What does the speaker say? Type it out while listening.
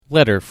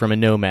Letter from a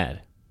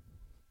Nomad.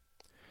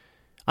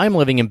 I am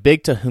living in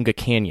Big Tahunga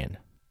Canyon.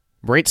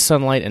 Bright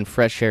sunlight and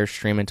fresh air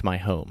stream into my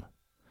home.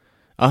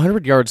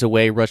 100 yards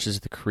away rushes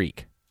the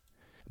creek.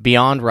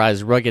 Beyond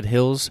rise rugged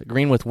hills,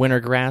 green with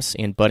winter grass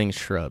and budding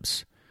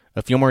shrubs.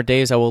 A few more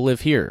days I will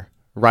live here,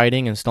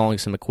 riding and installing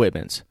some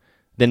equipment,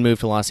 then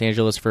move to Los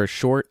Angeles for a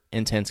short,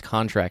 intense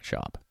contract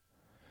job.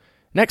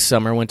 Next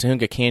summer, when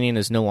Tahunga Canyon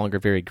is no longer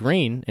very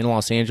green and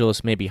Los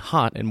Angeles may be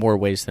hot in more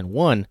ways than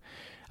one,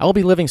 I will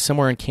be living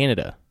somewhere in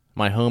Canada.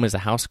 My home is a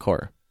house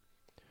car.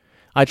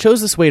 I chose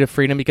this way to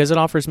freedom because it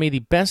offers me the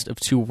best of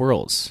two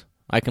worlds.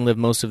 I can live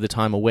most of the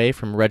time away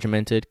from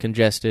regimented,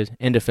 congested,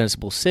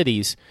 indefensible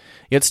cities,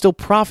 yet still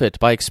profit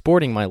by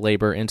exporting my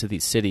labor into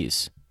these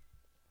cities.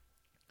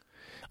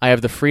 I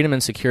have the freedom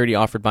and security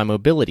offered by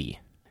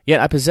mobility,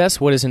 yet I possess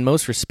what is in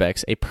most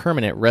respects a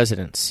permanent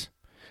residence.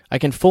 I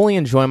can fully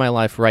enjoy my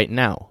life right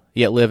now,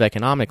 yet live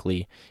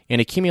economically, and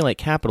accumulate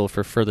capital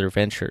for further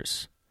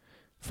ventures.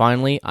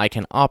 Finally, I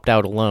can opt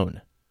out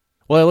alone.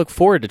 While I look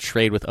forward to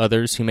trade with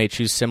others who may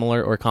choose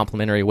similar or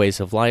complementary ways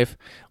of life,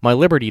 my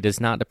liberty does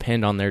not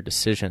depend on their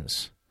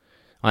decisions.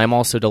 I am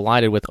also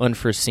delighted with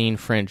unforeseen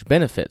fringe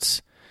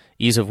benefits,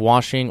 ease of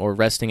washing or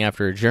resting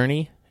after a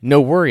journey, no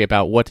worry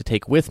about what to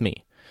take with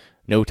me,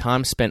 no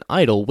time spent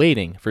idle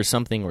waiting for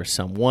something or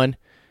someone,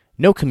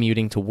 no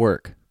commuting to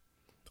work.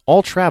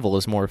 All travel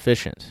is more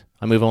efficient.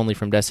 I move only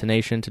from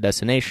destination to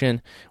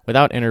destination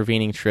without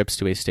intervening trips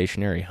to a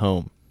stationary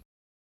home.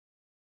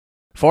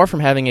 Far from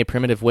having a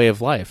primitive way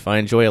of life, I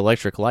enjoy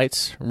electric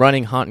lights,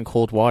 running hot and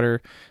cold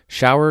water,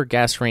 shower,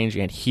 gas range,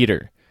 and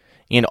heater,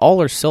 and all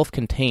are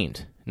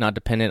self-contained, not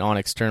dependent on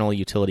external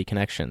utility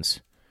connections.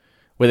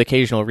 With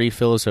occasional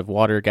refills of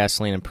water,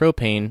 gasoline, and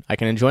propane, I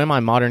can enjoy my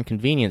modern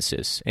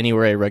conveniences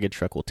anywhere a rugged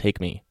truck will take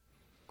me.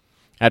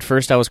 At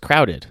first I was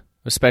crowded,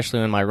 especially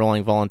when my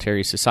rolling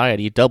voluntary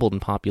society doubled in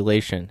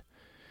population.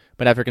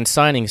 But after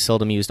consigning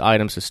seldom-used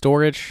items to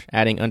storage,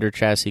 adding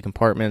under-chassis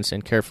compartments,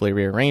 and carefully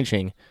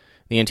rearranging,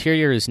 the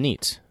interior is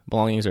neat,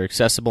 belongings are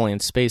accessible,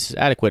 and space is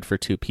adequate for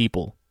two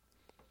people.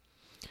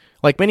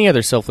 Like many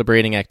other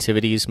self-liberating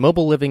activities,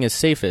 mobile living is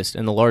safest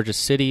in the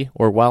largest city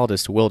or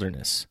wildest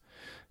wilderness.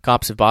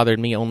 Cops have bothered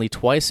me only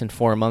twice in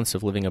 4 months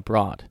of living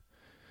abroad.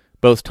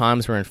 Both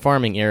times were in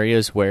farming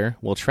areas where,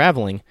 while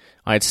traveling,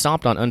 I had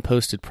stopped on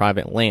unposted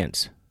private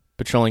lands.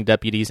 Patrolling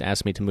deputies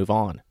asked me to move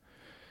on.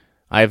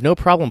 I have no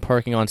problem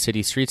parking on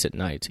city streets at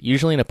night,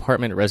 usually in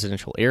apartment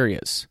residential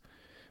areas.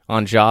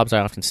 On jobs,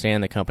 I often stay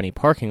in the company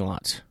parking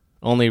lot.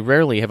 Only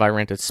rarely have I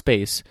rented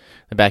space,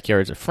 the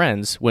backyards of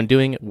friends, when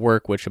doing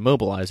work which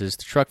immobilizes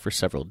the truck for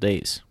several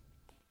days.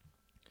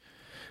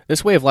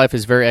 This way of life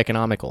is very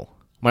economical.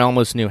 My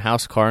almost new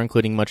house car,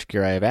 including much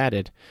gear I have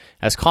added,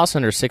 has cost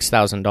under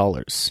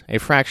 $6,000, a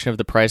fraction of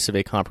the price of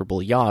a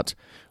comparable yacht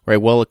or a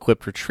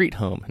well-equipped retreat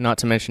home, not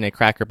to mention a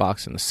cracker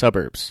box in the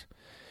suburbs.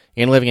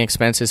 And living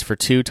expenses for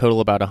two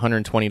total about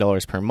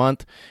 $120 per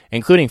month,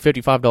 including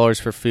 $55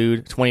 for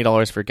food,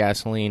 $20 for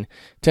gasoline,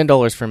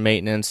 $10 for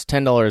maintenance,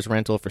 $10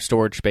 rental for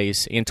storage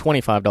space, and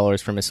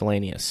 $25 for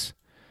miscellaneous.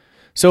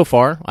 So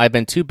far, I've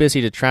been too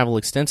busy to travel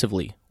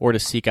extensively or to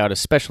seek out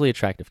especially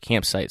attractive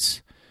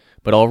campsites.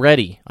 But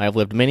already, I have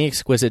lived many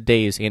exquisite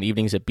days and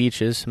evenings at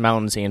beaches,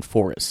 mountains, and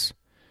forests.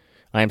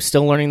 I am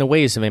still learning the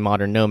ways of a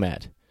modern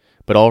nomad,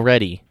 but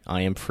already I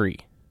am free.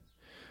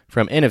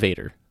 From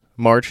Innovator,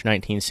 March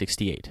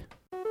 1968.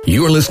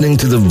 You're listening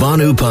to the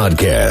Vonu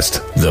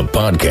Podcast, the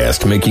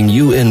podcast making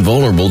you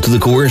invulnerable to the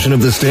coercion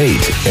of the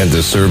state and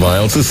the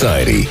servile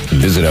society.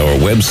 Visit our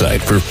website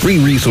for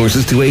free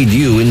resources to aid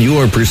you in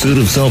your pursuit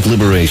of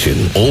self-liberation,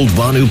 old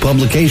Vonu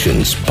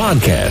publications,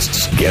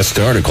 podcasts, guest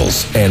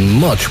articles, and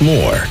much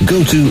more.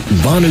 Go to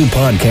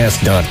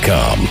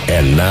VonuPodcast.com.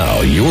 And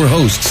now, your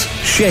hosts,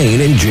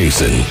 Shane and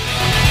Jason.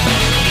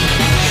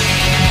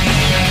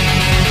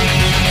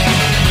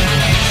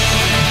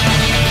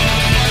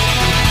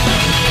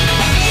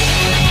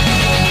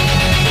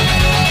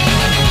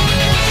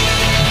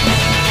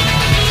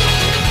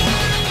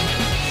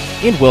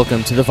 And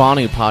welcome to the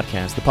Vonu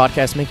Podcast, the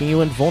podcast making you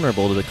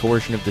invulnerable to the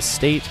coercion of the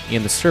state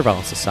and the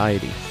servile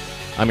society.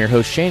 I'm your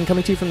host, Shane,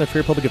 coming to you from the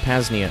Free Republic of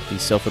Pasnia, the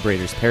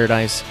Self-Liberator's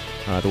Paradise.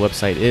 The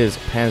website is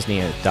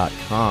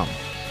pasnia.com.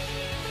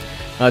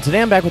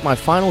 Today I'm back with my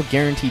final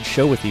guaranteed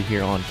show with you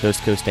here on Coast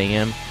to Coast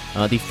AM,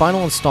 the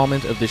final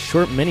installment of this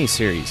short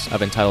mini-series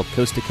I've entitled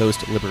Coast to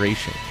Coast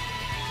Liberation.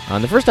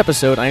 In the first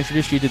episode, I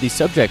introduced you to the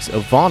subjects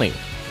of Vonu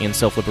and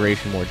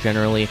self-liberation more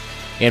generally,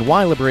 and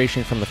why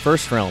liberation from the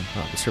first realm,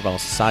 the servile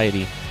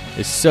society,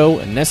 is so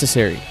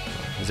necessary,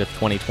 as if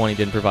 2020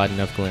 didn't provide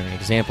enough glaring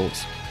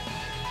examples.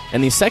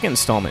 In the second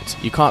installment,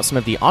 you caught some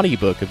of the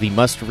audiobook of the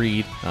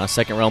must-read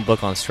Second Realm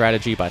book on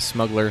strategy by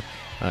Smuggler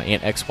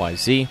and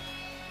XYZ.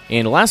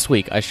 And last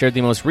week, I shared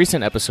the most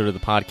recent episode of the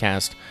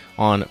podcast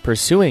on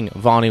pursuing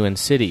Vonu in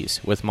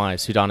cities with my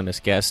pseudonymous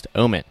guest,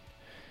 Omen.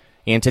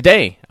 And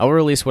today, I will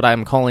release what I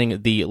am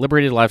calling the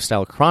Liberated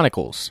Lifestyle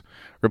Chronicles,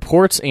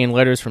 reports and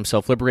letters from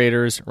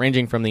self-liberators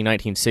ranging from the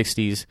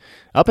 1960s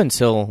up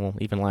until,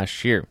 even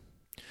last year.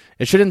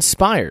 It should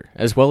inspire,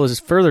 as well as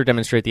further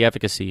demonstrate the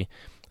efficacy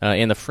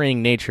and the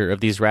freeing nature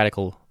of these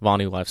radical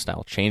Vonu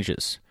lifestyle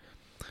changes.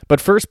 But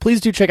first,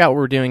 please do check out what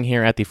we're doing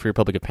here at the Free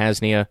Republic of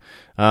Pasnia.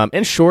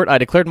 In short, I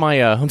declared my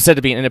homestead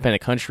to be an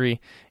independent country,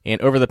 and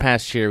over the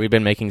past year, we've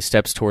been making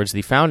steps towards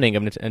the founding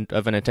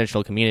of an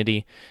intentional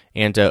community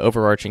and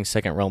overarching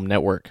Second Realm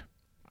network.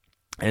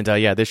 And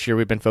this year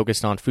we've been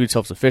focused on food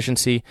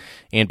self-sufficiency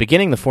and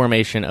beginning the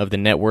formation of the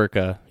network.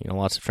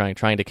 Lots of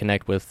trying to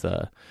connect with.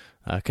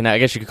 I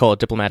guess you could call it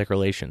diplomatic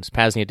relations,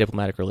 Pasnia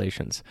diplomatic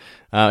relations.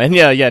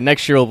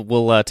 Next year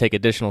we'll take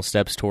additional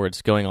steps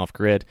towards going off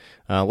grid,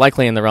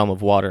 likely in the realm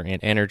of water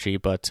and energy.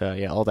 But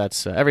all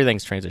that's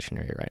everything's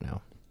transitionary right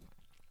now.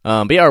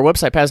 Our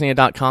website,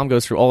 Pasnia.com,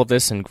 goes through all of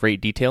this in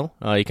great detail.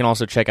 You can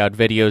also check out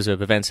videos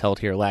of events held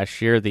here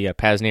last year, the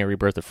Pasnia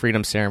Rebirth of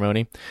Freedom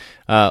ceremony.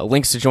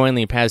 Links to join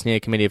the Pasnia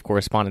Committee of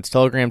Correspondence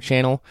Telegram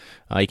channel.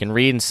 You can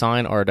read and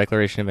sign our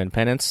Declaration of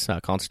Independence,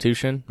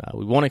 Constitution.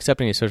 We won't accept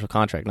any social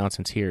contract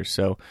nonsense here,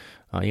 so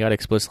you got to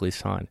explicitly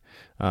sign.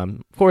 Of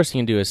course, you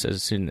can do this as a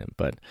pseudonym,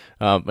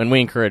 and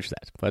we encourage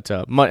that. But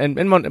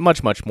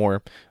much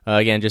more.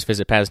 Again, just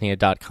visit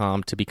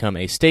Pasnia.com to become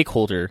a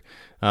stakeholder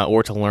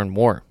or to learn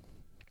more.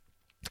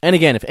 And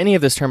again, if any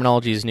of this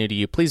terminology is new to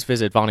you, please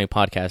visit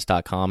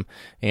VonuPodcast.com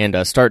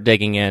and start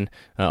digging in.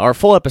 Our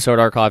full episode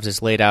archives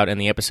is laid out in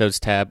the episodes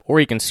tab,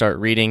 or you can start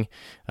reading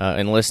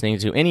and listening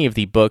to any of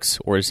the books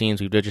or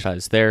zines we've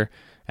digitized there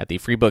at the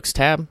Free Books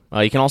tab.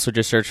 You can also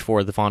just search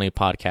for the Vonu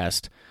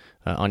Podcast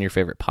on your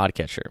favorite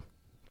podcatcher.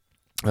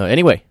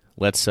 Anyway,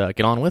 let's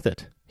get on with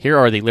it. Here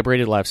are the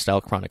Liberated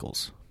Lifestyle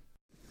Chronicles.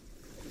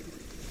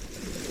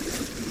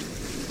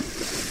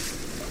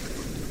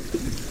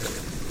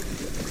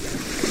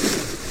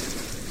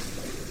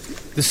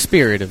 The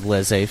Spirit of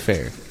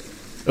Laissez-Faire.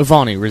 A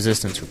Vonu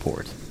Resistance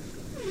Report.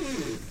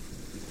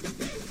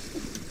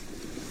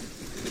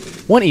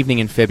 One evening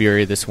in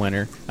February this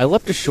winter, I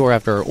leapt ashore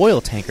after our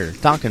oil tanker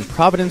docked in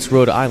Providence,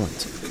 Rhode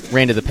Island,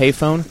 ran to the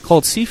payphone,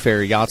 called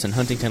Seafarer Yachts in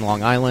Huntington,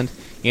 Long Island,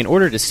 and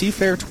ordered a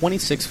Seafarer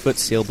 26-foot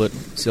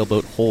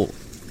sailboat hull.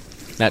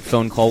 That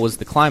phone call was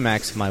the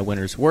climax of my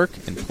winter's work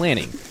and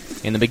planning,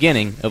 and the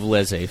beginning of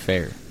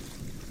Laissez-Faire.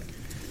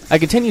 I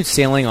continued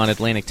sailing on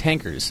Atlantic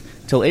tankers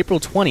till April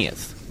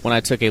 20th, when I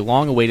took a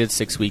long-awaited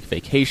 6-week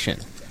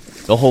vacation.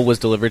 The hull was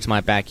delivered to my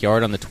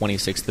backyard on the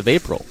 26th of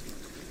April.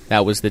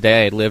 That was the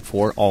day I had lived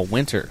for all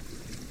winter.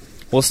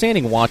 While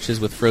standing watches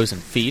with frozen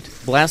feet,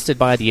 blasted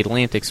by the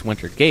Atlantic's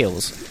winter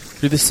gales,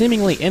 through the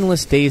seemingly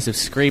endless days of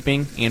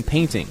scraping and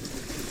painting,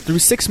 through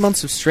 6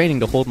 months of straining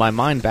to hold my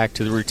mind back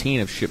to the routine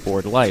of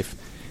shipboard life,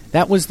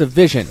 that was the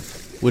vision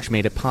which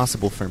made it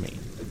possible for me.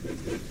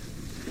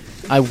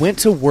 I went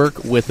to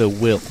work with a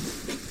will.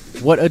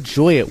 What a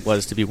joy it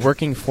was to be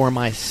working for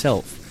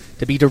myself,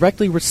 to be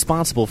directly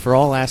responsible for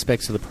all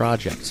aspects of the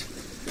project.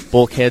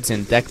 Bulkheads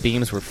and deck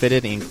beams were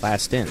fitted and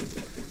classed in.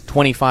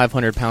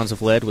 2,500 pounds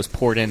of lead was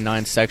poured in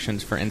 9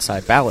 sections for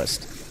inside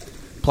ballast.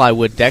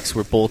 Plywood decks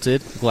were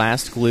bolted,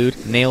 glassed,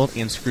 glued, nailed,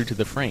 and screwed to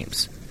the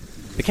frames.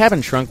 The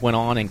cabin trunk went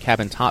on and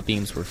cabin top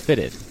beams were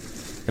fitted.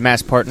 The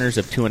mast partners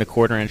of 2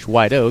 1/4-inch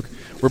white oak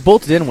were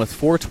bolted in with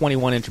 4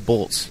 21-inch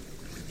bolts.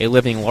 A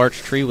living larch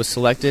tree was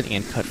selected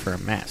and cut for a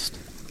mast.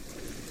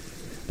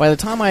 By the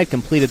time I had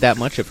completed that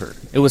much of her,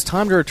 it was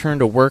time to return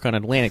to work on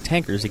Atlantic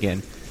tankers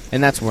again,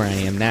 and that's where I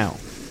am now.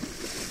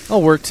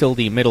 I'll work till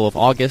the middle of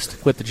August,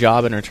 quit the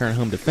job, and return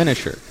home to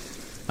finish her.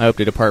 I hope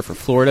to depart for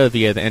Florida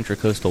via the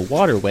Intracoastal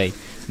Waterway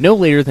no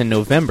later than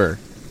November.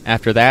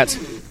 After that,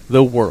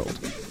 the world.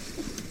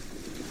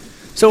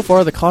 So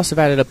far, the costs have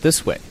added up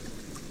this way.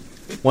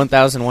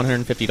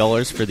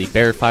 $1,150 for the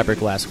bare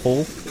fiberglass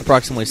hull,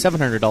 approximately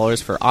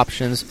 $700 for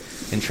options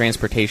and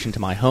transportation to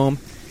my home,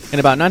 and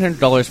about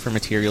 $900 for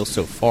materials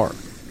so far.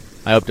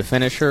 I hope to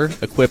finish her,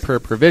 equip her,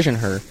 provision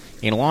her,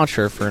 and launch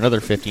her for another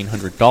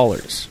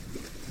 $1,500.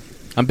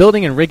 I'm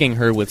building and rigging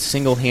her with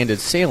single-handed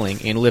sailing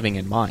and living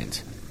in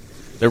mind.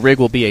 The rig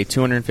will be a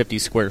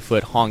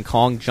 250-square-foot Hong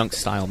Kong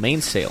junk-style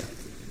mainsail.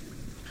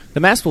 The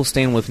mast will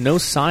stand with no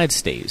side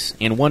stays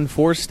and one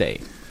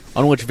forestay,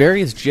 on which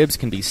various jibs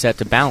can be set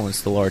to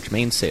balance the large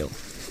mainsail.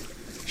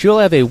 She will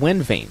have a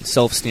wind vane,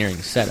 self-steering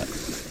setup.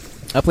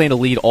 I plan to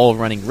lead all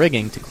running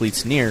rigging to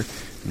cleats near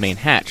the main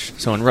hatch,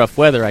 so in rough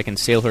weather I can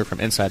sail her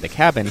from inside the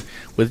cabin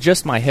with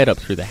just my head up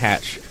through the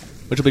hatch,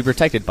 which will be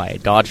protected by a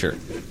dodger.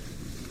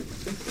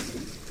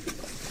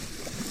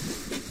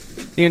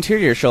 The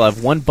interior shall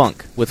have 1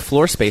 bunk with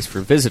floor space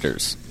for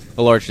visitors,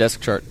 a large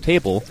desk chart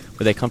table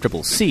with a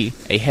comfortable seat,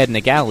 a head and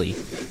a galley,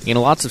 and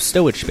lots of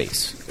stowage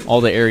space. All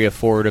the area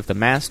forward of the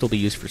mast will be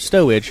used for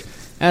stowage,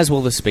 as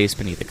will the space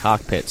beneath the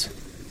cockpit.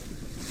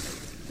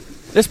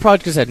 This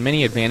project has had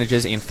many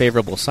advantages and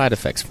favorable side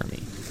effects for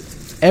me.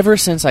 Ever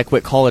since I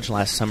quit college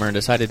last summer and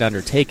decided to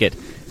undertake it,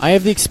 I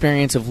have the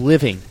experience of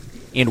living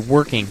and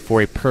working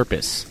for a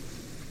purpose.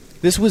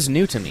 This was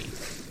new to me.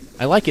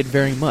 I like it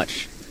very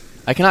much.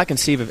 I cannot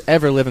conceive of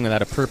ever living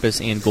without a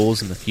purpose and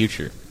goals in the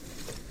future.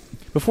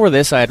 Before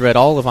this, I had read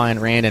all of Ayn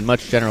Rand and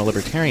much general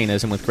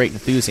libertarianism with great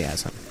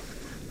enthusiasm.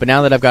 But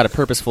now that I've got a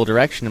purposeful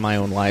direction in my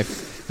own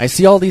life, I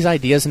see all these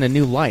ideas in a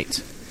new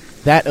light.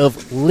 That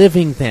of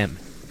living them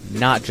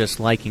not just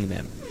liking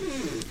them.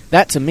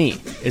 That, to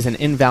me, is an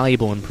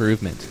invaluable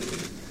improvement.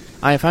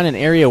 I have found an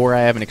area where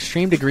I have an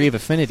extreme degree of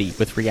affinity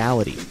with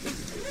reality.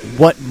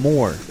 What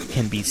more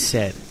can be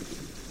said?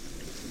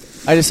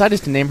 I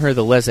decided to name her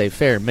the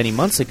laissez-faire many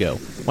months ago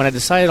when I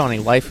decided on a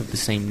life of the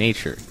same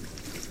nature.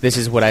 This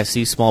is what I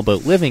see small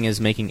boat living as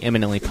making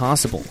imminently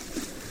possible.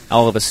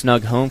 I'll have a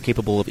snug home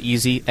capable of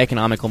easy,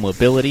 economical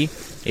mobility,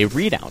 a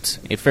readout,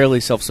 a fairly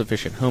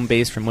self-sufficient home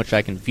base from which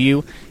I can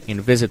view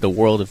and visit the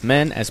world of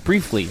men as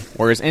briefly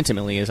or as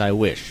intimately as I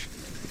wish.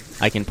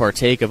 I can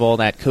partake of all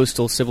that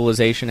coastal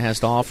civilization has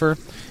to offer,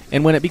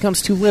 and when it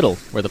becomes too little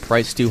or the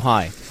price too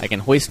high, I can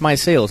hoist my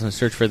sails and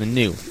search for the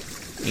new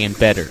and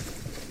better.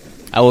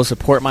 I will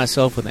support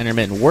myself with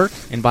intermittent work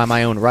and by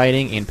my own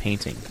writing and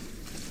painting.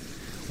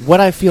 What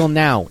I feel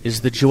now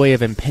is the joy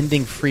of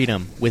impending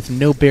freedom with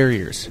no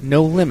barriers,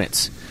 no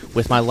limits,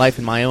 with my life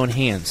in my own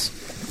hands,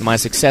 and my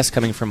success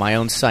coming from my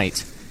own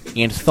sight,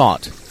 and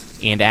thought,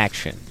 and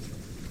action.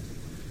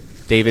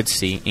 David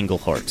C.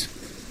 Englehart.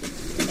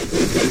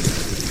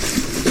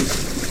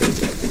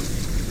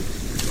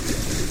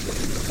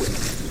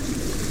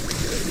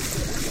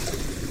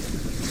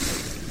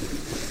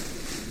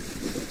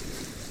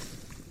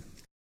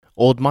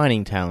 Old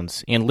Mining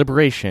Towns and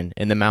Liberation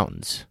in the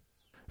Mountains.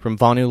 From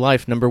Vonu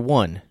Life No.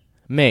 1,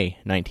 May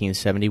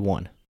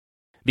 1971.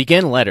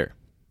 Begin letter.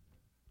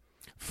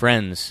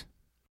 Friends,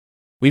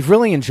 we've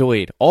really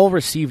enjoyed all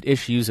received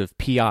issues of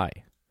PI,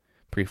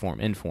 Preform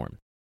Inform.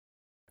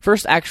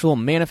 First actual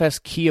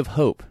manifest key of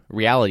hope,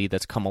 reality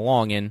that's come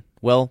along in,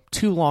 well,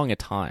 too long a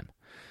time,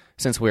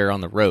 since we are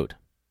on the road.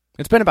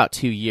 It's been about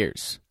 2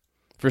 years.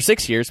 For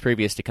 6 years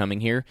previous to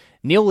coming here,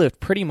 Neil lived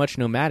pretty much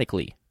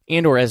nomadically,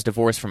 and or as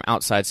divorced from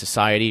outside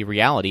society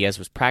reality as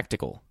was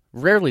practical,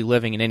 rarely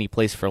living in any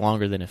place for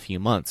longer than a few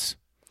months.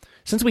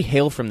 Since we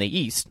hail from the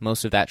east,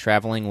 most of that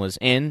traveling was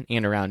in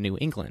and around New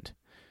England,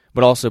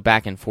 but also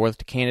back and forth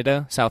to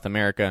Canada, South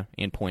America,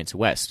 and points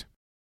west.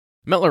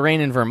 Met Lorraine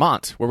in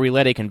Vermont, where we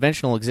led a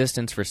conventional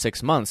existence for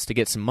 6 months to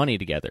get some money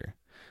together.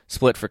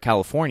 Split for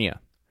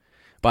California.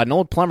 Bought an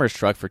old plumber's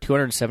truck for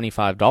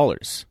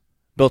 $275.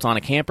 Built on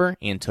a camper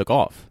and took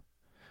off.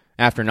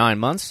 After 9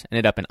 months,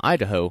 ended up in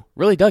Idaho,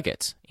 really dug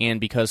it, and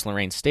because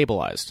Lorraine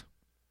stabilized.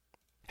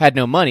 Had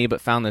no money,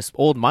 but found this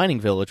old mining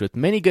village with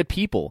many good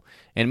people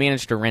and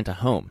managed to rent a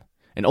home.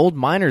 An old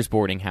miner's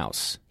boarding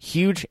house,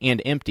 huge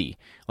and empty,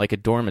 like a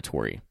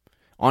dormitory.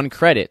 On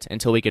credit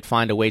until we could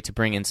find a way to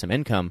bring in some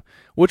income,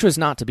 which was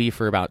not to be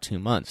for about 2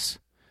 months.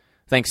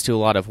 Thanks to a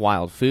lot of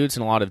wild foods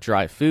and a lot of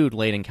dry food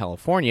laid in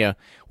California,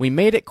 we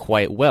made it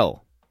quite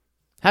well.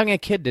 Having a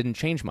kid didn't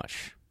change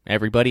much.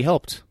 Everybody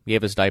helped,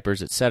 gave us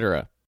diapers,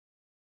 etc.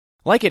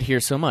 Like it here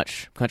so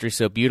much. Country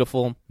so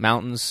beautiful,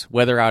 mountains,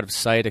 weather out of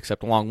sight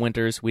except long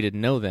winters we didn't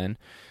know then.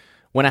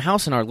 When a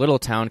house in our little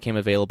town came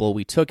available,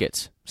 we took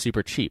it,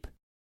 super cheap.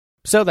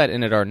 So that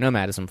ended our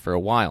nomadism for a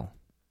while.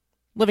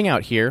 Living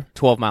out here,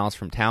 12 miles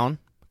from town,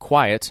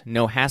 quiet,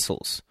 no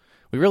hassles.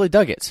 We really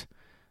dug it.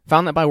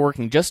 Found that by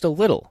working just a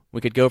little,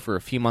 we could go for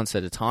a few months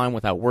at a time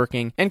without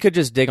working and could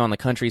just dig on the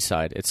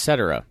countryside,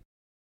 etc.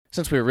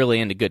 Since we were really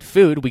into good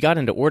food, we got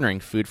into ordering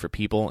food for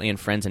people and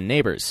friends and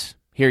neighbors.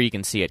 Here you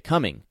can see it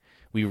coming.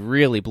 We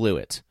really blew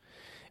it.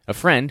 A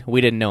friend,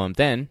 we didn't know him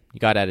then, he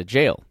got out of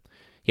jail.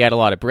 He had a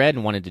lot of bread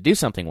and wanted to do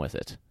something with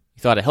it. He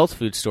thought a health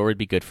food store would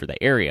be good for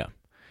the area.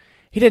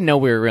 He didn't know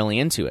we were really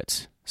into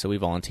it, so we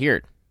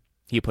volunteered.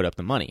 He put up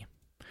the money.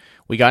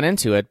 We got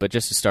into it, but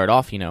just to start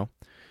off,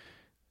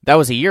 that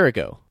was a year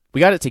ago.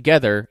 We got it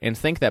together and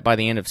think that by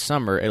the end of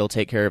summer it'll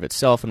take care of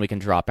itself and we can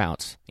drop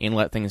out and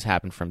let things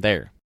happen from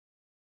there.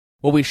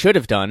 What we should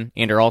have done,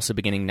 and are also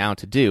beginning now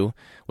to do,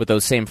 with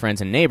those same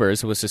friends and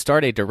neighbors, was to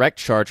start a direct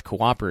charge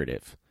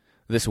cooperative.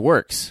 This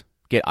works.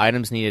 Get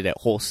items needed at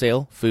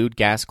wholesale, food,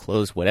 gas,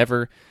 clothes,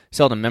 whatever,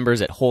 sell to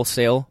members at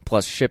wholesale,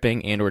 plus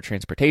shipping and or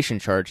transportation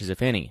charges,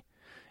 if any.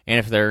 And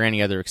if there are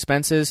any other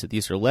expenses,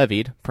 these are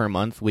levied, per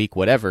month, week,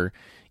 whatever,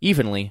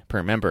 evenly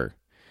per member,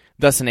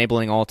 thus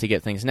enabling all to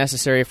get things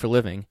necessary for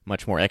living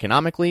much more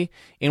economically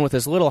and with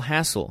as little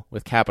hassle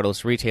with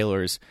capitalist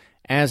retailers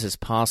as is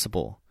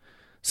possible.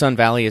 Sun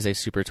Valley is a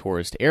super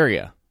tourist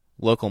area.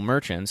 Local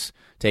merchants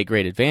take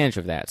great advantage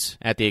of that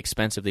at the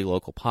expense of the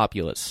local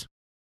populace.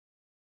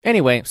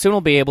 Anyway, soon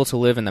we'll be able to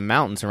live in the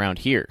mountains around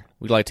here.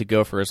 We'd like to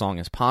go for as long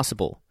as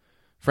possible.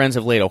 Friends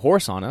have laid a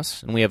horse on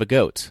us, and we have a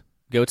goat.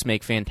 Goats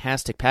make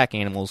fantastic pack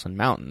animals in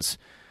mountains.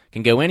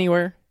 Can go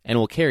anywhere, and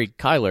will carry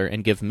Kyler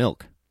and give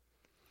milk.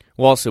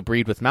 We'll also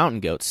breed with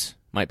mountain goats.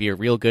 Might be a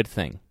real good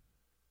thing.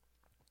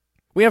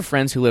 We have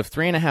friends who live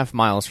 3.5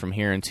 miles from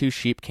here in 2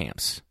 sheep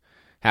camps.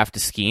 Have to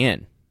ski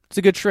in. It's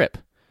a good trip.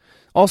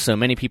 Also,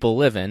 many people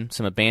live in,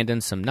 some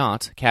abandoned, some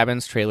not,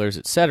 cabins, trailers,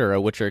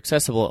 etc., which are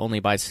accessible only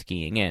by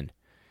skiing in.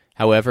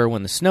 However,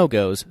 when the snow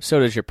goes,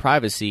 so does your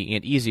privacy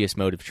and easiest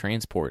mode of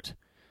transport.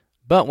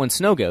 But when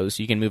snow goes,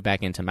 you can move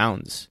back into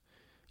mountains.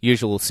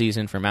 Usual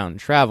season for mountain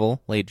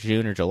travel, late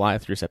June or July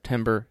through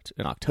September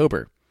and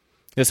October.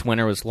 This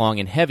winter was long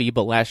and heavy,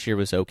 but last year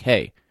was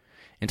okay.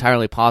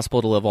 Entirely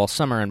possible to live all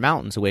summer in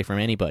mountains away from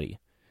anybody.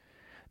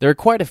 There are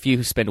quite a few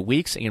who spend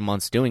weeks and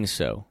months doing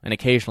so, and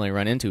occasionally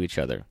run into each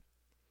other.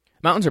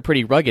 Mountains are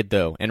pretty rugged,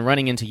 though, and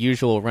running into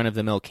usual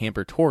run-of-the-mill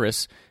camper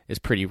tourists is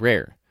pretty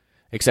rare.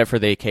 Except for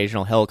the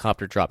occasional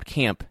helicopter-dropped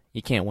camp,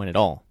 you can't win it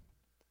all.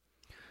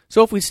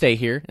 So if we stay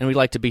here, and we'd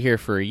like to be here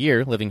for a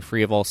year, living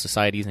free of all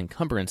society's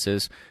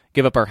encumbrances,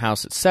 give up our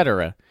house,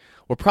 etc.,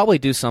 we'll probably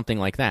do something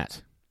like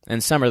that.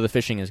 In summer, the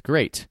fishing is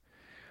great.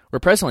 We're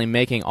presently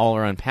making all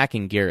our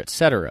unpacking gear,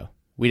 etc.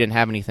 We didn't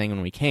have anything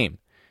when we came,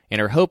 and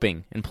are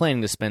hoping and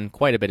planning to spend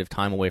quite a bit of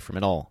time away from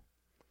it all.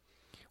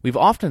 We've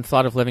often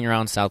thought of living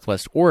around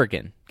Southwest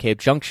Oregon, Cape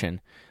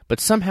Junction, but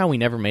somehow we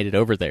never made it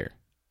over there.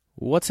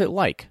 What's it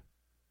like?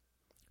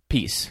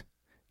 Peace.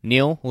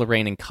 Neil,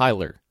 Lorraine, and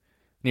Kyler,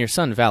 near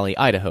Sun Valley,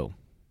 Idaho.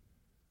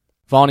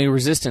 Vonu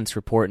Resistance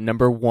Report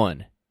Number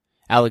 1.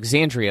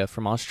 Alexandria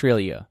from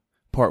Australia,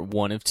 Part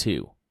 1 of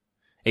 2.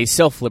 A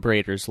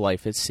Self-Liberator's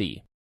Life at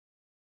Sea.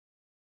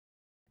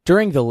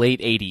 During the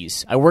late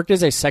 80s, I worked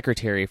as a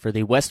secretary for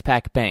the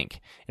Westpac Bank,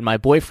 and my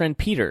boyfriend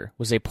Peter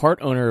was a part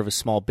owner of a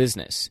small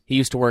business. He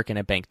used to work in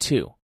a bank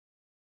too.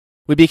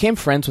 We became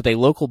friends with a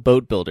local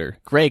boat builder,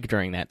 Greg,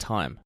 during that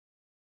time.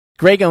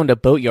 Greg owned a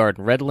boatyard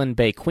in Redland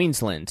Bay,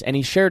 Queensland, and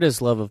he shared his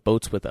love of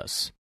boats with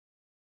us.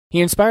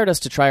 He inspired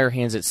us to try our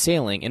hands at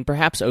sailing and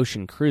perhaps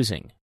ocean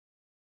cruising.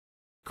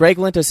 Greg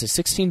lent us a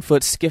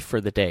 16-foot skiff for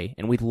the day,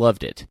 and we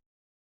loved it.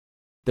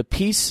 The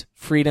peace,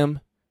 freedom,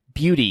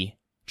 beauty,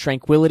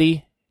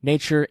 tranquility,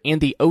 nature,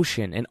 and the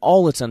ocean and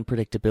all its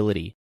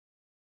unpredictability.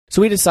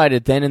 So we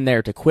decided then and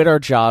there to quit our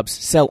jobs,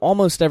 sell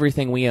almost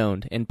everything we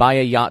owned, and buy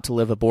a yacht to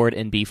live aboard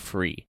and be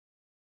free.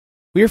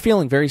 We were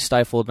feeling very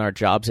stifled in our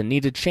jobs and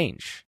needed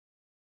change.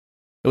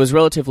 It was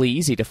relatively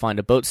easy to find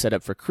a boat set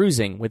up for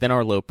cruising within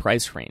our low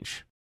price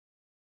range.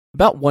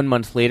 About 1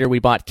 month later, we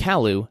bought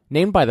Kalu,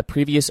 named by the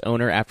previous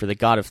owner after the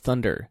god of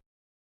thunder.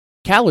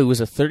 Kalu was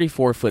a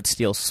 34-foot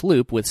steel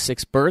sloop with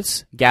 6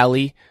 berths,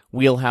 galley,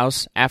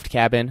 wheelhouse, aft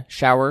cabin,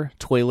 shower,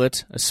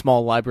 toilet, a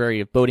small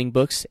library of boating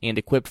books, and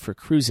equipped for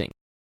cruising.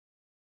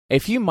 A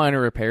few minor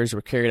repairs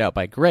were carried out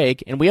by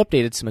Greg, and we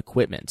updated some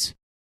equipment.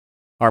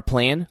 Our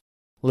plan?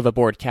 Live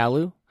aboard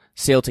Kalu,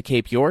 sail to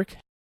Cape York,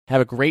 have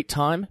a great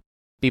time,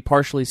 be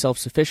partially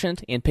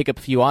self-sufficient, and pick up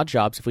a few odd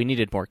jobs if we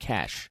needed more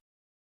cash.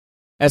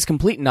 As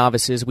complete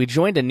novices, we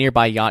joined a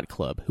nearby yacht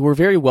club, who were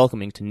very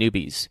welcoming to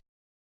newbies.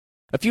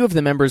 A few of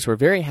the members were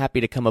very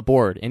happy to come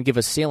aboard and give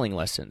us sailing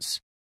lessons.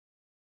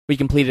 We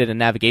completed a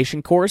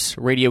navigation course,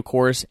 radio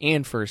course,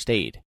 and first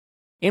aid.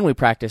 And we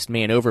practiced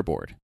man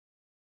overboard.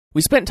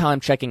 We spent time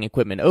checking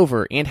equipment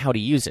over and how to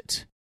use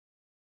it.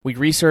 We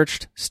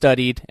researched,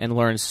 studied, and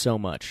learned so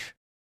much.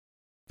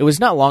 It was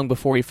not long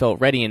before we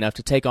felt ready enough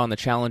to take on the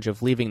challenge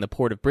of leaving the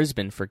port of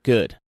Brisbane for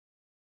good.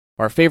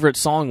 Our favorite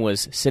song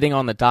was Sitting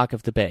on the Dock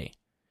of the Bay.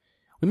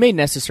 We made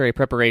necessary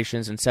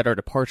preparations and set our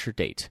departure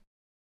date.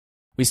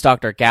 We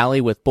stocked our galley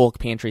with bulk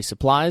pantry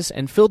supplies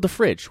and filled the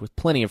fridge with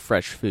plenty of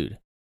fresh food.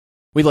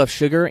 We left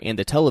sugar and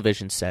the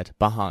television set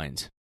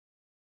behind.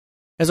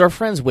 As our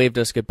friends waved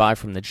us goodbye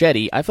from the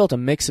jetty, I felt a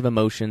mix of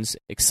emotions: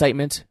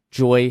 excitement,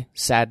 joy,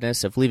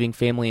 sadness of leaving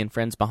family and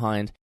friends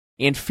behind,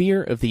 and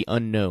fear of the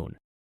unknown.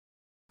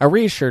 I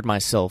reassured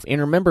myself and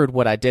remembered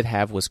what I did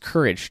have was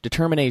courage,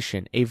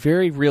 determination, a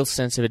very real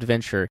sense of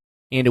adventure,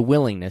 and a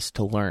willingness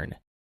to learn.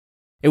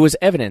 It was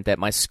evident that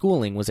my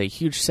schooling was a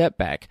huge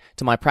setback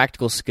to my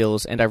practical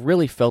skills, and I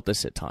really felt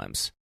this at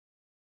times.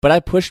 But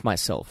I pushed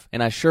myself,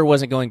 and I sure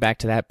wasn't going back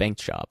to that bank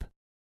job.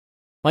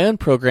 My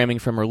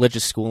unprogramming from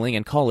religious schooling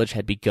and college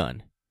had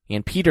begun,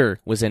 and Peter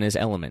was in his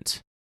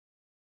element.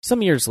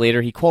 Some years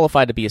later, he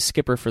qualified to be a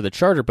skipper for the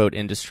charter boat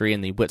industry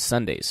in the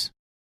Whitsundays.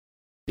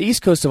 The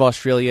east coast of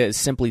Australia is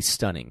simply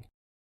stunning.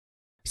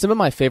 Some of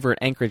my favorite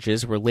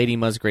anchorages were Lady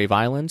Musgrave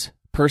Island,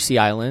 Percy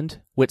Island,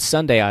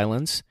 Whitsunday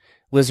Islands,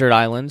 Lizard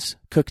Islands,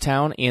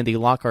 Cooktown, and the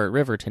Lockhart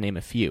River, to name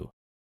a few.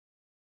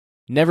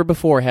 Never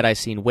before had I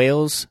seen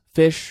whales,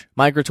 fish,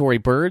 migratory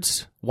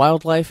birds,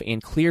 wildlife,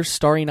 and clear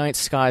starry night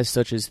skies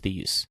such as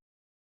these.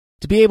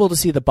 To be able to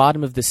see the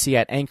bottom of the sea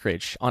at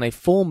Anchorage on a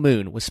full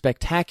moon was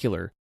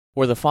spectacular,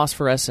 or the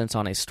phosphorescence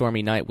on a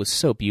stormy night was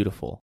so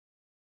beautiful.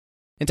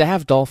 And to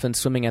have dolphins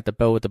swimming at the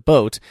bow of the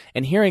boat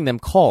and hearing them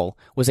call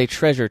was a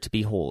treasure to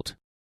behold.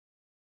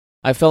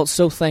 I felt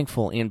so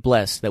thankful and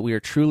blessed that we are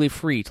truly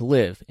free to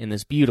live in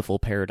this beautiful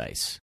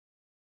paradise.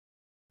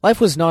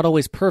 Life was not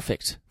always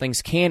perfect.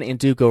 Things can and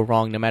do go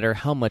wrong no matter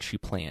how much you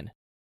plan.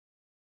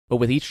 But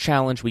with each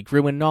challenge we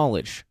grew in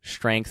knowledge,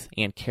 strength,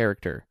 and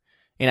character,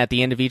 and at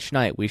the end of each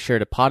night we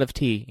shared a pot of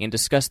tea and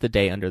discussed the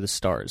day under the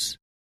stars.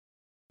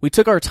 We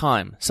took our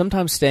time,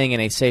 sometimes staying in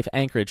a safe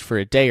anchorage for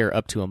a day or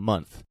up to a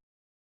month.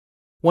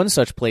 One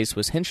such place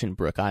was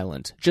Hinchinbrook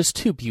Island, just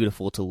too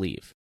beautiful to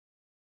leave.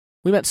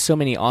 We met so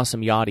many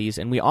awesome yachties,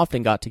 and we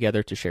often got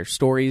together to share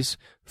stories,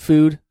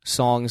 food,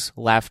 songs,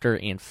 laughter,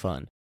 and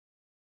fun.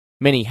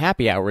 Many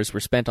happy hours were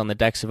spent on the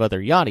decks of other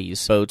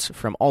yachties' boats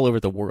from all over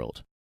the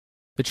world.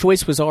 The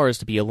choice was ours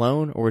to be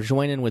alone or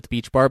join in with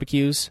beach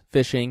barbecues,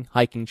 fishing,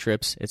 hiking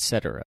trips,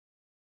 etc.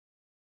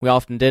 We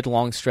often did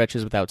long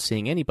stretches without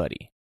seeing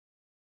anybody.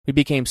 We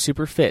became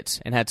super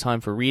fit and had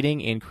time for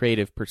reading and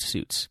creative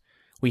pursuits.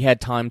 We had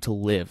time to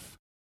live.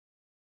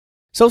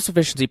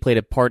 Self-sufficiency played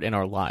a part in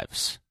our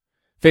lives.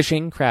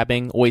 Fishing,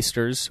 crabbing,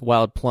 oysters,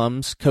 wild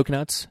plums,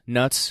 coconuts,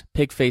 nuts,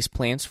 pig-faced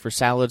plants for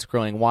salads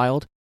growing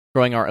wild,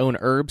 growing our own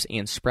herbs,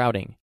 and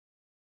sprouting.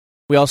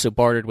 We also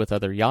bartered with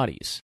other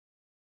yachties.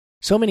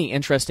 So many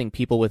interesting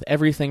people with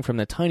everything from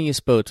the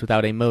tiniest boats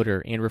without a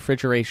motor and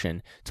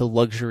refrigeration to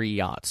luxury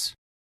yachts.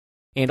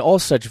 And all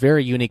such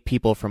very unique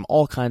people from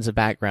all kinds of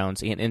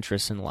backgrounds and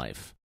interests in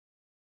life.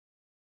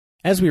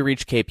 As we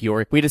reached Cape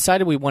York, we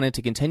decided we wanted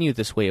to continue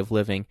this way of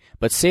living,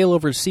 but sail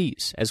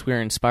overseas, as we were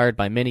inspired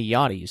by many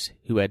yachties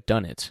who had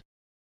done it.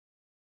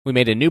 We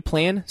made a new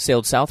plan,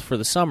 sailed south for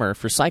the summer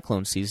for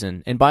cyclone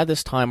season, and by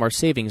this time our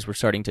savings were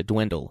starting to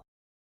dwindle.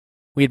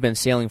 We had been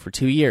sailing for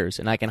 2 years,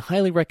 and I can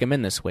highly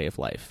recommend this way of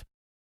life.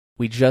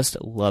 We just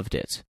loved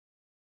it.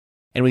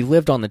 And we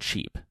lived on the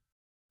cheap.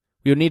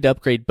 We would need to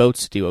upgrade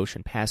boats to do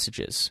ocean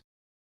passages.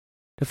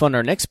 To fund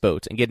our next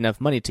boat and get enough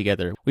money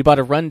together, we bought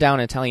a rundown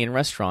Italian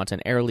restaurant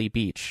on Airlie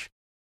Beach.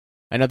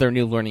 Another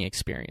new learning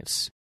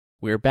experience.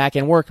 We were back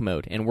in work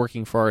mode and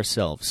working for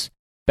ourselves.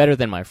 Better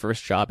than my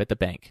first job at the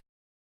bank.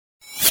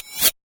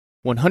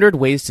 100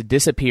 Ways to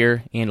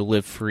Disappear and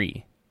Live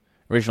Free.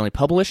 Originally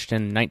published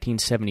in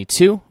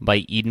 1972 by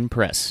Eden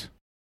Press.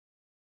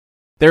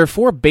 There are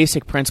 4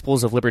 basic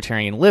principles of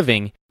libertarian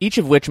living, each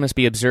of which must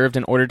be observed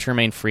in order to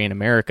remain free in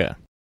America.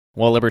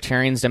 While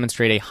libertarians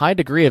demonstrate a high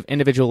degree of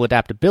individual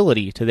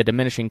adaptability to the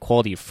diminishing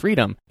quality of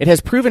freedom, it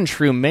has proven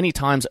true many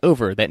times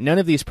over that none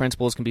of these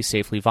principles can be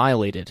safely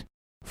violated.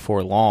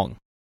 For long.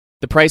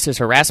 The price is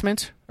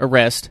harassment,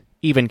 arrest,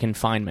 even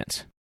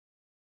confinement.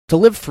 To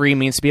live free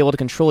means to be able to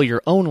control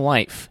your own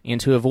life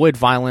and to avoid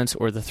violence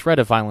or the threat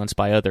of violence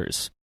by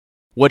others.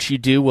 What you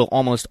do will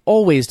almost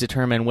always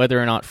determine whether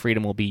or not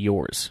freedom will be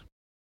yours.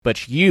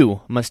 But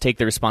you must take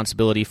the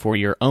responsibility for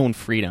your own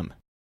freedom.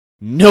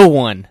 No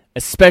one,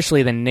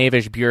 especially the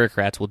knavish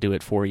bureaucrats, will do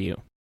it for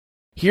you.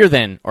 Here,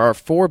 then, are our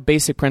 4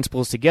 basic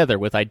principles together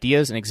with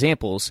ideas and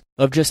examples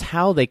of just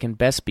how they can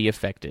best be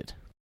effected.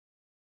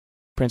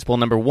 Principle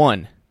number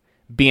 1.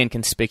 Be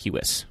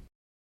inconspicuous.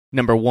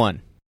 Number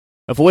 1.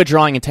 Avoid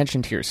drawing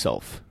attention to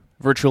yourself.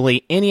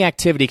 Virtually any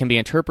activity can be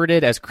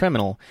interpreted as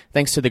criminal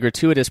thanks to the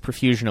gratuitous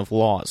profusion of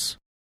laws.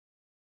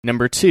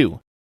 Number 2.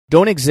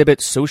 Don't exhibit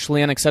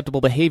socially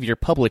unacceptable behavior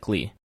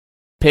publicly.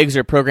 Pigs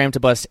are programmed to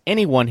bust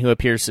anyone who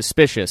appears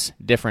suspicious,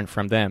 different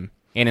from them.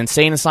 And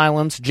insane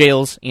asylums,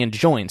 jails, and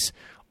joints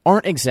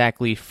aren't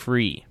exactly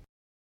free.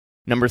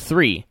 Number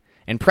 3.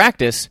 In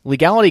practice,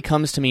 legality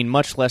comes to mean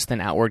much less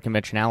than outward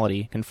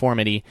conventionality,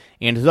 conformity,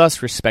 and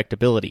thus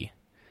respectability.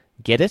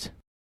 Get it?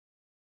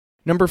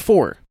 Number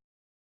 4.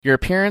 Your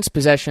appearance,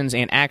 possessions,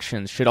 and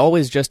actions should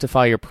always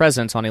justify your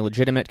presence on a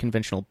legitimate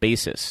conventional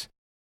basis.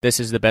 This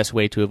is the best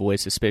way to avoid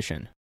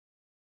suspicion.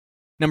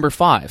 Number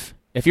 5.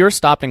 If you are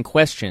stopped and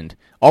questioned,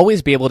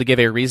 always be able to give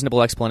a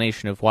reasonable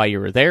explanation of why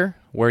you are there,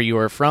 where you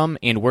are from,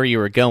 and where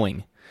you are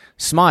going.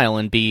 Smile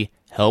and be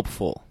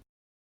helpful.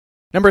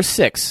 Number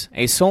 6.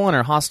 A sullen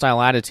or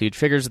hostile attitude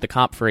triggers the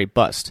cop for a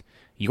bust.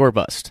 Your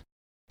bust.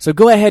 So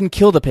go ahead and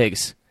kill the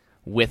pigs.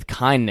 With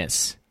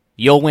kindness.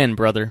 You'll win,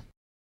 brother.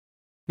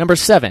 Number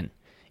 7.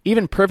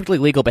 Even perfectly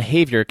legal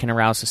behavior can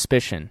arouse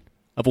suspicion.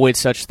 Avoid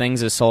such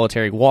things as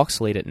solitary walks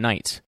late at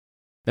night.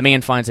 The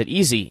man finds it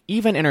easy,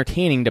 even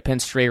entertaining, to pin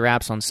stray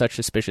raps on such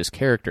suspicious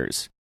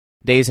characters.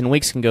 Days and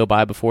weeks can go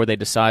by before they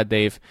decide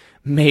they've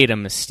made a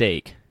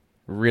mistake.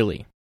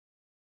 Really.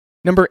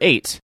 Number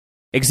 8.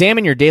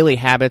 Examine your daily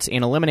habits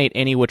and eliminate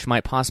any which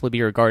might possibly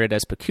be regarded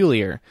as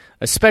peculiar,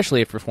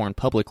 especially if performed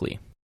publicly.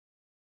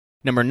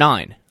 Number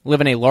 9. Live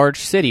in a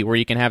large city where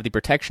you can have the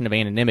protection of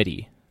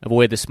anonymity.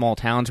 Avoid the small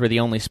towns where the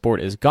only sport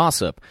is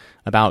gossip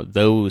about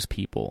those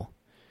people.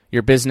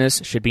 Your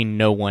business should be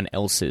no one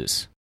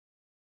else's.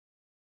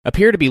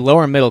 Appear to be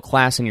lower middle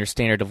class in your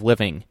standard of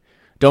living.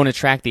 Don't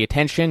attract the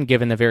attention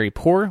given the very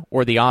poor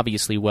or the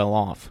obviously well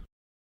off.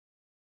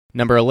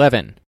 Number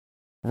 11.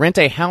 Rent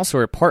a house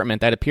or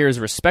apartment that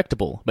appears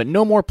respectable, but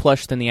no more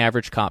plush than the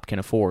average cop can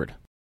afford.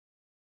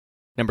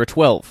 Number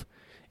 12.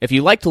 If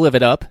you like to live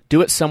it up,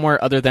 do it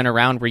somewhere other than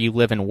around where you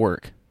live and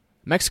work.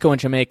 Mexico and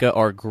Jamaica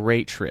are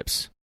great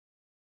trips.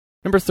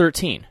 Number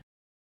 13.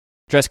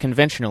 Dress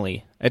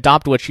conventionally.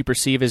 Adopt what you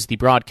perceive as the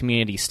broad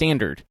community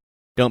standard.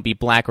 Don't be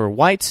black or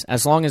white,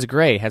 as long as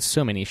gray has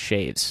so many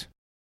shades.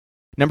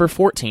 Number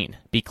 14.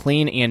 Be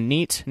clean and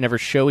neat, never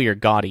showy or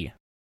gaudy.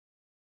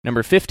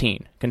 Number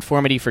 15.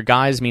 Conformity for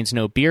guys means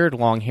no beard,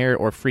 long hair,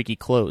 or freaky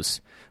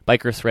clothes.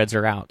 Biker threads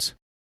are out.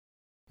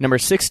 Number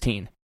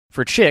 16.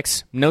 For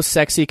chicks, no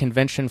sexy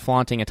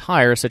convention-flaunting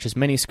attire such as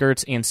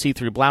miniskirts and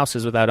see-through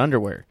blouses without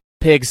underwear.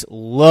 Pigs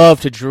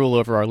love to drool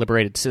over our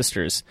liberated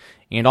sisters,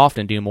 and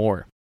often do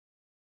more.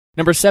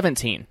 Number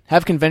 17.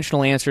 Have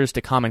conventional answers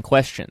to common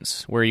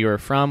questions. Where you are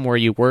from, where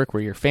you work,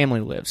 where your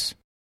family lives.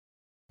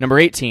 Number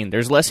 18.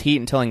 There's less heat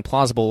in telling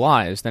plausible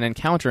lies than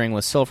encountering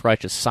with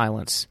self-righteous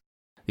silence.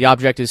 The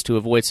object is to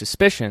avoid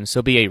suspicion,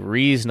 so be a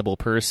reasonable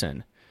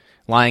person.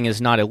 Lying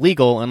is not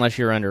illegal unless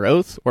you're under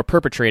oath or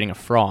perpetrating a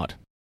fraud.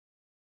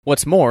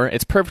 What's more,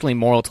 it's perfectly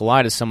moral to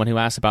lie to someone who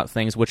asks about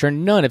things which are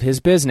none of his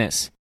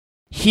business.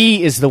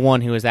 He is the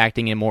one who is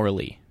acting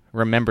immorally.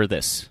 Remember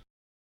this.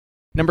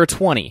 Number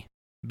 20.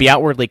 Be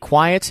outwardly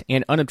quiet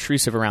and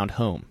unobtrusive around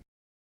home.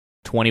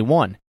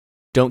 21.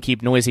 Don't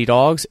keep noisy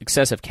dogs,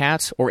 excessive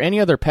cats, or any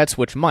other pets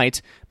which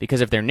might,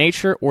 because of their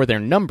nature or their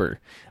number,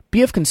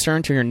 be of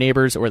concern to your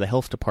neighbors or the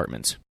health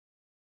department.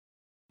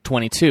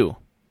 22.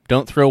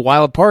 Don't throw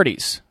wild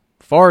parties.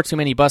 Far too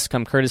many busts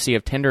come courtesy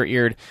of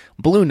tender-eared,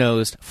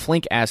 blue-nosed,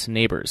 flink-ass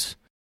neighbors.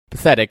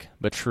 Pathetic,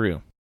 but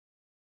true.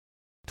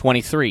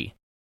 23.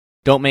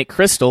 Don't make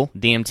crystal,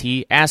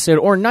 DMT, acid,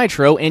 or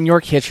nitro in your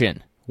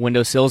kitchen.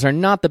 Windowsills are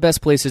not the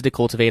best places to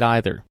cultivate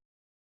either.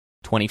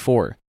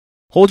 24.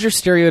 Hold your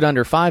stereo to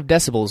under 5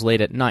 decibels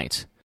late at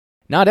night.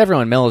 Not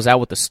everyone mellows out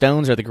with the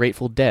Stones or the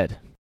Grateful Dead.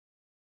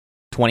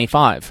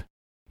 25.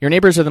 Your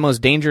neighbors are the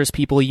most dangerous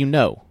people you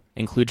know.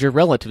 Include your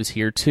relatives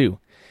here, too.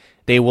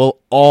 They will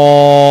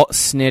all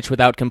snitch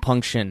without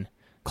compunction.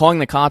 Calling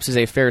the cops is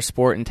a fair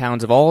sport in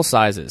towns of all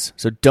sizes,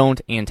 so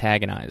don't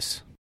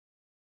antagonize.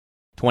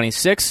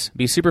 26.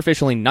 Be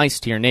superficially nice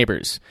to your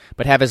neighbors,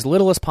 but have as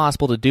little as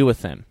possible to do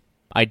with them.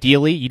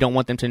 Ideally, you don't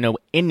want them to know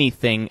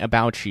anything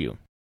about you.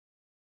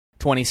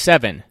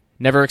 27.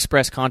 Never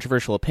express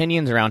controversial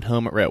opinions around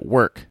home or at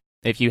work.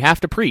 If you have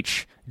to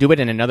preach, do it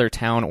in another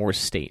town or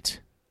state.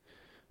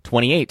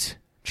 28.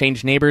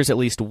 Change neighbors at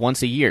least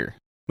once a year.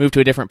 Move to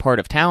a different part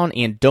of town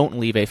and don't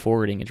leave a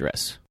forwarding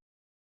address.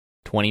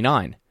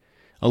 29.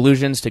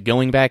 Allusions to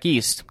going back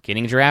east,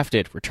 getting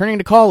drafted, returning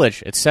to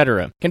college,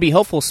 etc. can be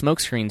helpful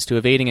smokescreens to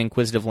evading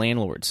inquisitive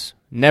landlords.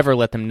 Never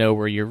let them know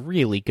where you're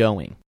really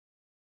going.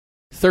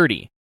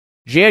 30.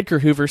 J. Edgar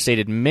Hoover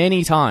stated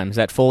many times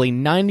that fully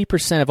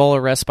 90% of all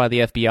arrests by the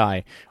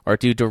FBI are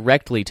due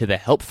directly to the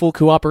helpful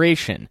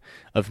cooperation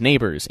of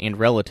neighbors and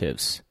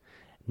relatives.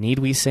 Need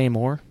we say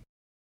more?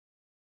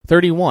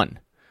 31.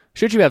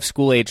 Should you have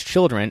school-aged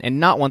children and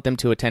not want them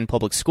to attend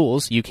public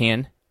schools, you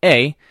can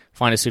A.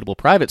 Find a suitable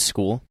private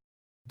school.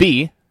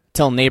 B.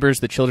 Tell neighbors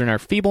the children are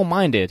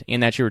feeble-minded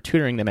and that you are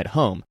tutoring them at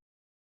home.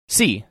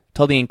 C.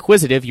 Tell the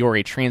inquisitive you are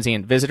a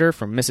transient visitor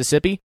from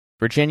Mississippi,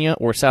 Virginia,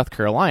 or South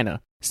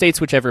Carolina, states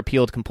which have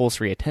repealed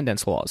compulsory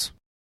attendance laws.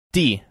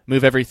 D.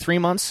 Move every 3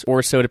 months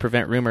or so to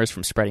prevent rumors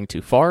from spreading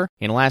too far.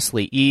 And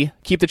lastly, E.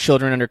 Keep the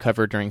children under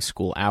cover during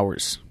school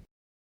hours.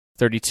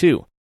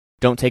 32.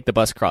 Don't take the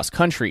bus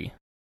cross-country.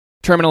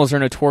 Terminals are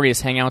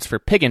notorious hangouts for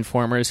pig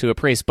informers who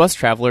appraise bus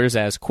travelers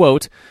as,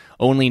 quote,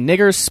 only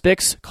niggers,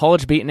 spics,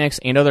 college beatniks,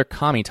 and other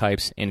commie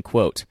types, end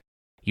quote.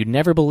 You'd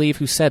never believe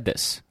who said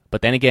this,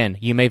 but then again,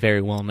 you may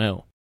very well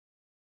know.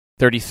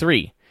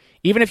 33.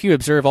 Even if you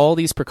observe all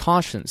these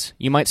precautions,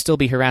 you might still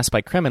be harassed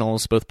by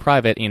criminals, both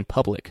private and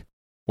public.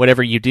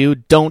 Whatever you do,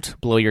 don't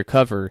blow your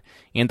cover,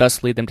 and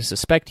thus lead them to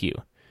suspect you.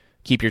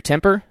 Keep your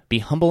temper, be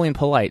humble and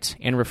polite,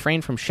 and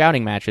refrain from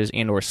shouting matches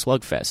and or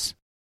slugfests.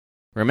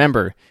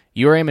 Remember,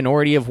 you are a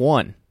minority of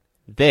one.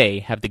 They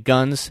have the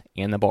guns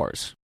and the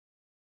bars.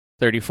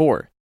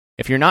 34.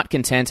 If you're not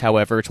content,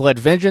 however, to let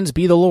vengeance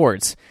be the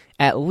Lord's,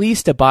 at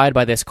least abide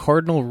by this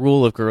cardinal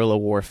rule of guerrilla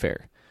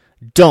warfare.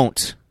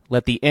 Don't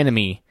let the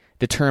enemy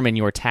determine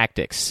your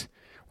tactics.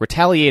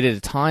 Retaliate at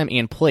a time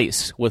and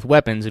place with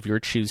weapons of your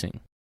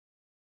choosing.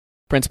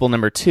 Principle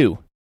number 2.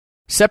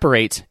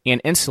 Separate and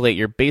insulate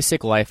your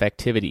basic life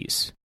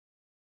activities.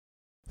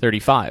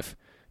 35.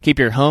 Keep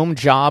your home,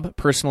 job,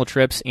 personal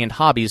trips, and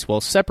hobbies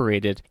well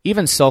separated,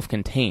 even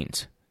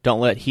self-contained. Don't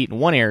let heat in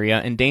one area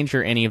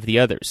endanger any of the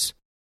others.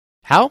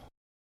 How?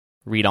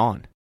 Read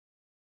on.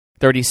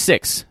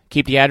 36.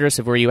 Keep the address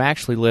of where you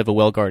actually live a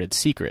well-guarded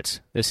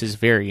secret. This is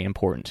very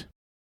important.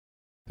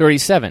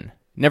 37.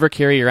 Never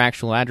carry your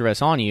actual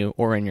address on you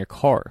or in your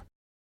car.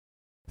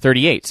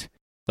 38.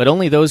 Let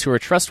only those who are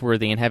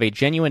trustworthy and have a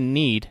genuine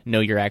need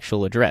know your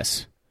actual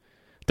address.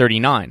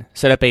 39.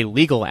 Set up a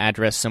legal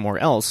address somewhere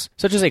else,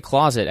 such as a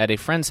closet at a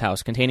friend's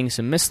house containing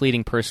some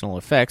misleading personal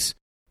effects,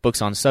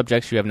 books on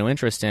subjects you have no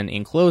interest in,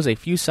 enclose a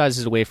few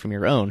sizes away from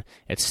your own,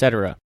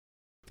 etc.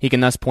 He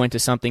can thus point to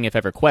something if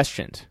ever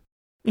questioned.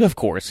 Of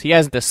course, he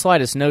hasn't the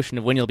slightest notion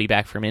of when you'll be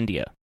back from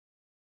India.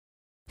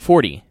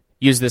 40.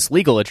 Use this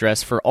legal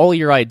address for all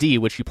your ID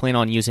which you plan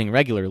on using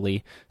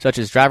regularly, such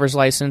as driver's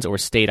license or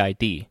state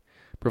ID.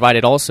 Provide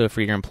it also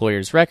for your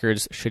employer's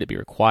records should it be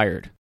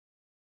required.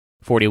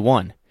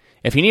 41.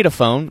 If you need a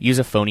phone, use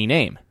a phony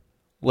name.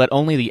 Let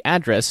only the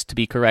address to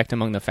be correct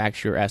among the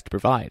facts you are asked to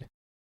provide.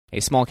 A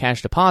small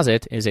cash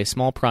deposit is a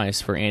small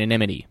price for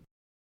anonymity.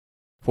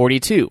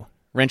 42.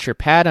 Rent your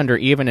pad under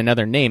even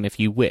another name if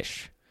you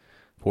wish.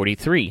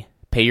 43.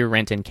 Pay your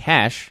rent in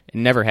cash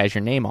and never has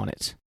your name on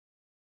it.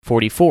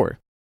 44.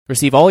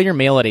 Receive all your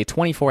mail at a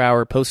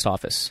 24-hour post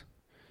office.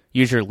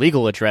 Use your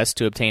legal address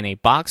to obtain a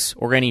box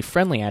or any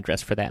friendly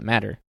address for that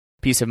matter.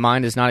 Peace of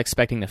mind is not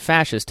expecting the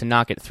fascists to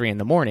knock at 3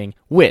 a.m.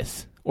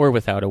 with or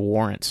without a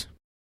warrant.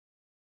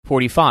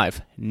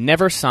 45.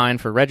 Never sign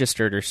for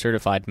registered or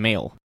certified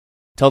mail.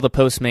 Tell the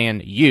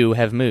postman you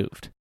have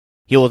moved.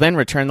 He will then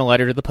return the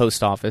letter to the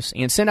post office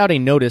and send out a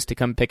notice to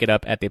come pick it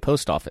up at the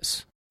post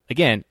office.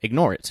 Again,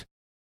 ignore it.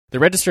 The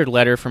registered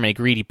letter from a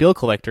greedy bill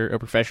collector or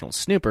professional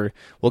snooper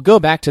will go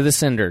back to the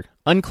sender,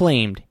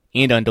 unclaimed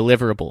and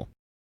undeliverable.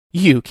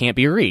 You can't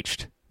be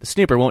reached. The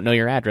snooper won't know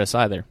your address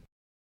either.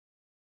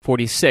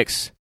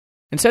 46.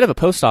 Instead of a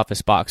post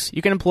office box,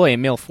 you can employ a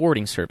mail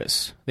forwarding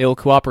service. They will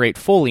cooperate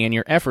fully in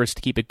your efforts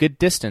to keep a good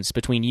distance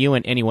between you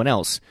and anyone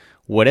else,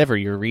 whatever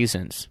your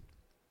reasons.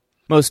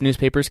 Most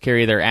newspapers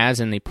carry their ads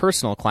in the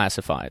personal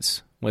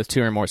classifieds. With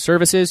 2 or more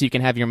services, you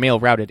can have your mail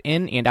routed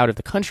in and out of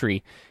the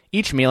country,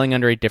 each mailing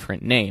under a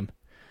different name.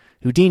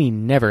 Houdini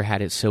never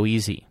had it so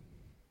easy.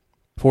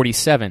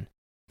 47.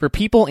 For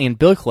people and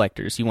bill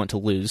collectors you want to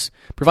lose,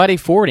 provide a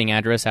forwarding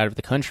address out of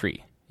the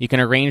country. You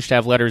can arrange to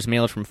have letters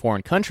mailed from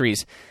foreign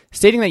countries,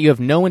 stating that you have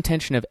no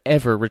intention of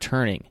ever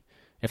returning.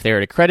 If they are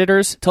to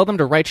creditors, tell them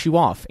to write you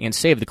off and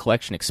save the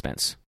collection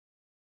expense.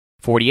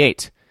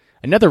 48.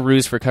 Another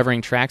ruse for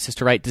covering tracks is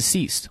to write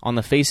deceased on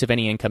the face of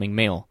any incoming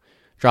mail.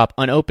 Drop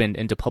unopened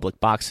into public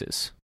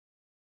boxes.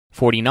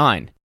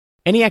 49.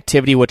 Any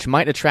activity which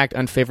might attract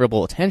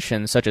unfavorable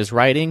attention, such as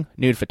writing,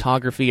 nude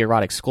photography,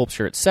 erotic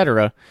sculpture,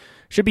 etc.,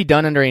 should be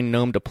done under a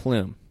nom de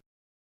plume.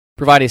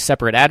 Provide a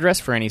separate address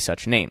for any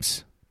such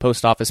names.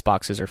 Post office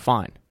boxes are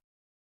fine.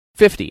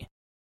 50.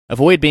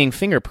 Avoid being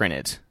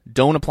fingerprinted.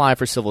 Don't apply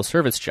for civil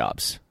service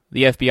jobs.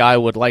 The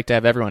FBI would like to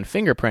have everyone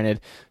fingerprinted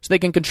so they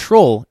can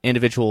control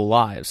individual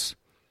lives.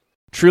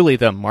 Truly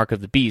the mark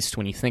of the beast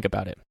when you think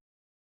about it.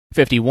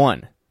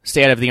 51.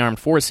 Stay out of the armed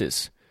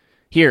forces.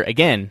 Here,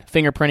 again,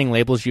 fingerprinting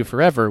labels you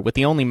forever with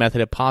the only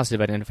method of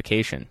positive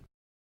identification.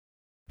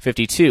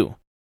 52.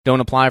 Don't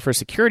apply for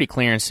security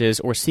clearances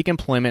or seek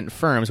employment in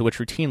firms which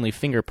routinely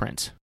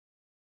fingerprint.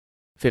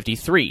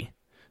 53.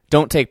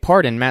 Don't take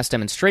part in mass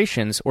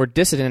demonstrations or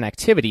dissident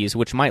activities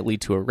which might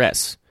lead to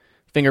arrests.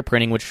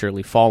 Fingerprinting would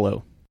surely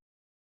follow.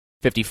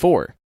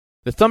 54.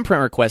 The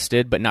thumbprint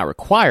requested but not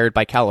required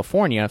by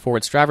California for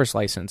its driver's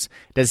license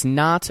does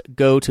not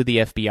go to the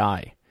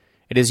FBI.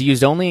 It is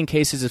used only in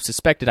cases of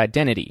suspected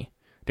identity.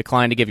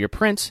 Decline to give your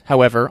print,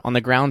 however, on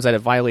the grounds that it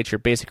violates your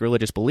basic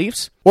religious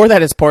beliefs or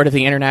that it's part of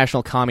the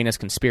international communist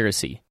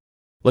conspiracy.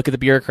 Look at the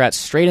bureaucrats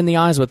straight in the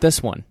eyes with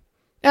this one,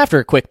 after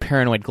a quick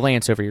paranoid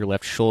glance over your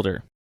left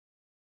shoulder.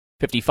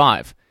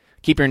 55.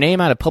 Keep your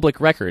name out of public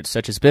records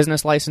such as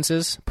business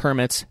licenses,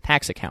 permits,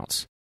 tax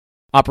accounts.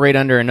 Operate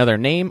under another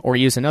name or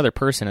use another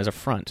person as a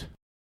front.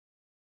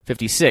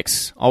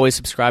 56. Always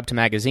subscribe to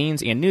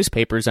magazines and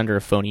newspapers under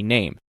a phony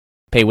name.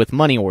 Pay with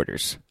money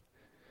orders.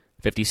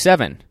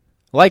 57.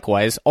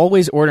 Likewise,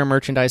 always order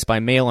merchandise by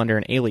mail under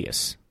an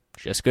alias.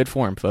 Just good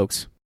form,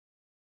 folks.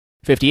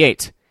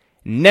 58.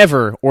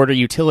 Never order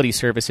utility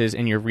services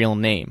in your real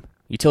name.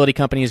 Utility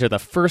companies are the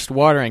first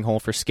watering hole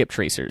for skip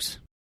tracers.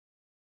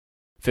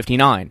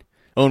 59.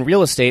 Own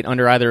real estate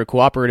under either a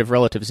cooperative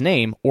relative's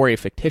name or a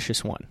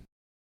fictitious one.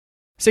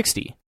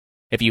 60.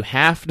 If you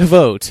have to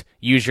vote,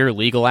 use your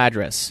legal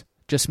address.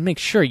 Just make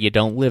sure you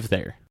don't live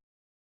there.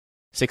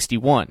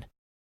 61.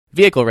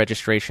 Vehicle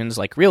registrations,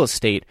 like real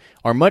estate,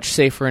 are much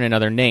safer in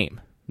another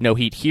name. No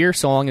heat here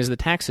so long as the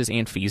taxes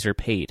and fees are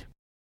paid.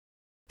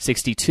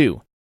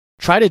 62.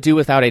 Try to do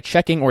without a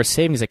checking or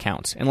savings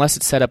account unless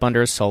it's set up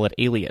under a solid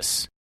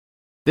alias.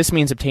 This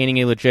means obtaining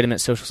a legitimate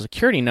social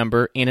security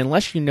number, and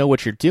unless you know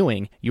what you're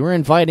doing, you are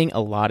inviting a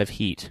lot of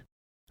heat.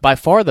 By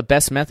far the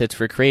best methods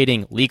for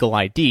creating legal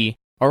ID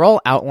are all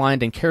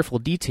outlined in careful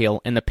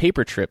detail in the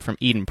paper trip from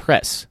Eden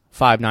Press,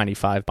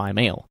 $5.95 by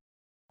mail.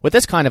 With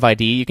this kind of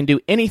ID, you can do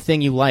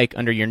anything you like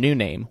under your new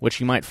name, which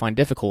you might find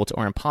difficult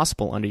or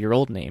impossible under your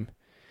old name.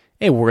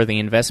 A worthy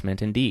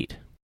investment indeed.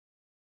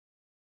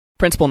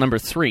 Principle number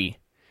 3.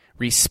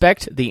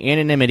 Respect the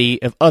anonymity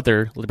of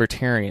other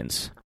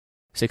libertarians.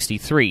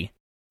 63.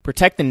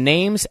 Protect the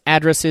names,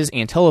 addresses,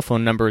 and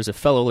telephone numbers of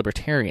fellow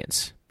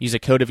libertarians. Use a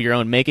code of your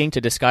own making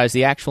to disguise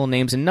the actual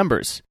names and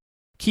numbers.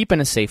 Keep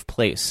in a safe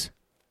place.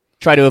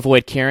 Try to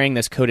avoid carrying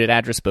this coded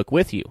address book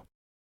with you.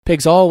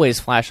 Pigs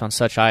always flash on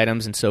such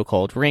items, and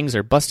so-called rings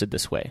are busted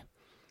this way.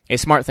 A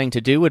smart thing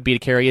to do would be to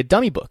carry a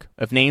dummy book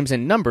of names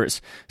and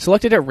numbers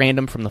selected at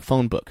random from the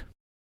phone book.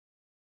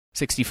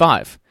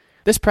 65.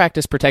 This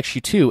practice protects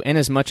you too,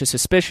 inasmuch as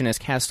suspicion is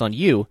cast on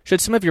you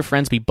should some of your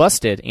friends be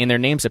busted and their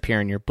names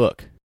appear in your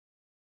book.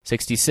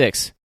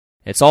 66.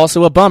 It's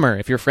also a bummer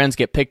if your friends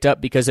get picked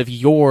up because of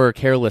your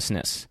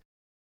carelessness.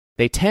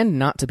 They tend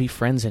not to be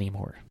friends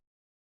anymore.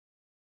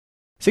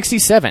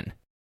 67.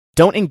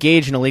 Don't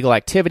engage in illegal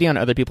activity on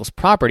other people's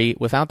property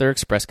without their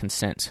express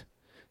consent.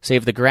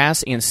 Save the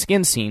grass and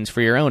skin scenes for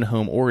your own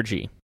home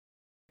orgy.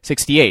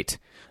 68.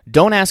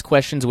 Don't ask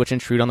questions which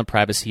intrude on the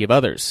privacy of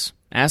others.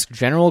 Ask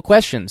general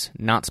questions,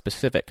 not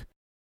specific.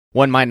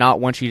 One might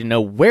not want you to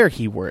know where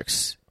he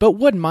works, but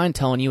wouldn't mind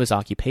telling you his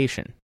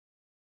occupation.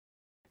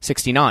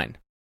 69.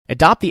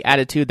 Adopt the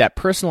attitude that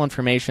personal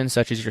information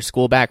such as your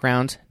school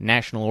background,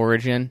 national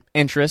origin,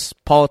 interests,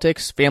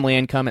 politics, family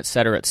income,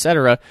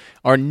 etc.,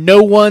 are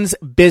no one's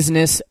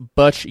business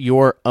but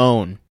your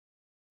own.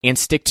 And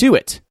stick to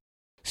it.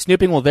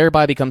 Snooping will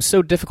thereby become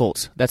so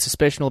difficult that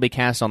suspicion will be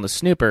cast on the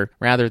snooper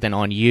rather than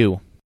on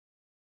you.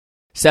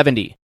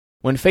 70.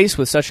 When faced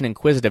with such an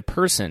inquisitive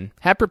person,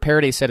 have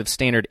prepared a set of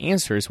standard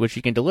answers which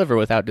you can deliver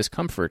without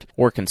discomfort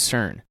or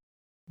concern.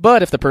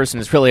 But if the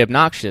person is really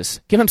obnoxious,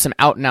 give him some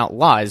out-and-out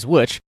lies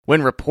which,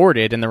 when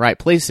reported in the right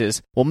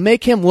places, will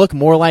make him look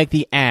more like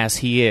the ass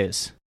he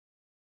is.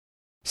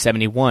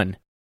 71.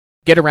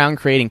 Get around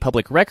creating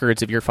public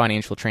records of your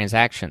financial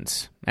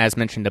transactions. As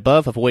mentioned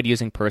above, avoid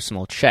using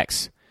personal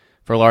checks.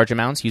 For large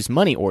amounts, use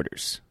money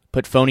orders.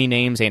 Put phony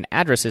names and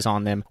addresses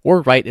on them,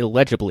 or write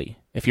illegibly.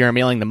 If you are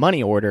mailing the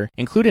money order,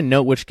 include a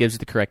note which gives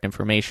the correct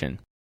information.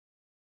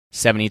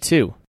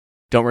 72.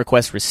 Don't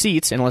request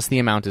receipts unless the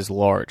amount is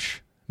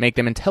large. Make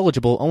them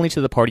intelligible only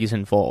to the parties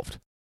involved.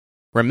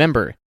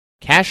 Remember,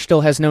 cash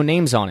still has no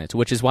names on it,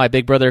 which is why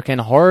Big Brother can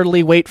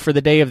hardly wait for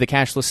the day of the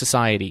cashless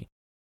society.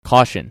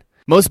 Caution.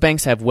 Most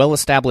banks have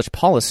well-established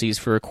policies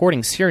for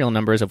recording serial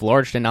numbers of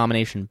large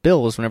denomination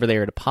bills whenever they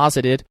are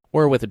deposited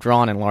or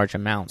withdrawn in large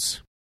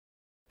amounts.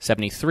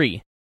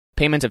 73.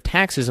 Payment of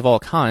taxes of all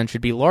kinds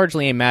should be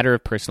largely a matter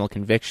of personal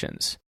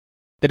convictions.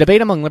 The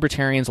debate among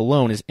libertarians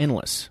alone is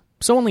endless,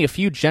 so only a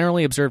few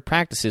generally observed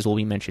practices will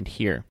be mentioned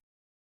here.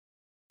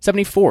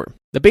 74.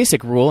 The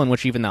basic rule in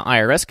which even the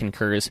IRS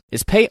concurs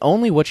is pay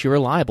only what you are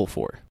liable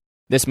for.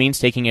 This means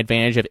taking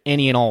advantage of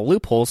any and all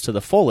loopholes to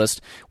the fullest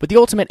with the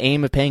ultimate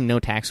aim of paying no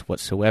tax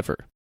whatsoever.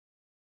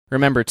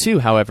 Remember too,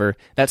 however,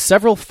 that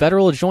several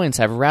federal joints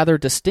have rather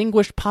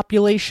distinguished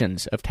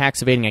populations of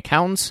tax-evading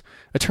accountants,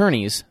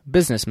 attorneys,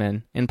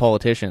 businessmen, and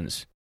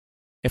politicians.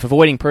 If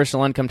avoiding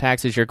personal income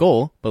tax is your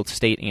goal, both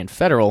state and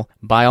federal,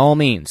 by all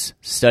means,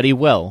 study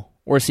well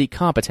or seek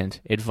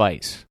competent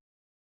advice.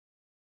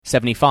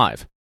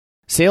 75.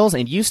 Sales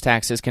and use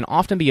taxes can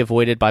often be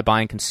avoided by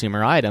buying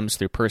consumer items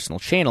through personal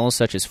channels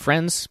such as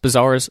friends,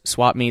 bazaars,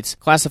 swap meets,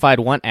 classified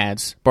want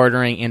ads,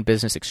 bartering, and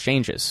business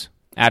exchanges.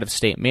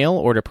 Out-of-state mail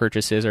order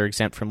purchases are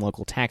exempt from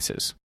local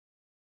taxes.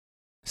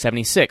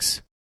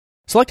 76.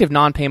 Selective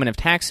non-payment of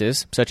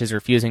taxes, such as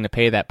refusing to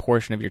pay that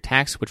portion of your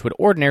tax which would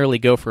ordinarily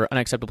go for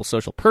unacceptable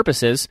social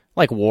purposes,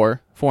 like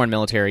war, foreign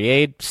military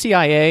aid,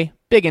 CIA,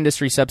 big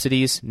industry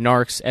subsidies,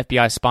 narcs,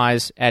 FBI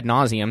spies, ad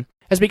nauseum,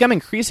 has become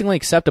increasingly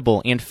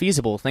acceptable and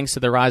feasible thanks to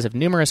the rise of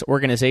numerous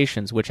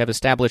organizations which have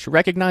established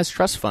recognized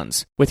trust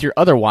funds with your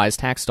otherwise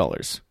tax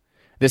dollars.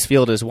 This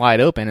field is wide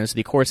open as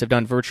the courts have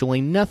done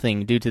virtually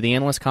nothing due to the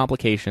endless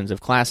complications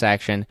of class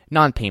action,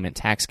 non-payment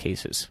tax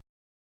cases.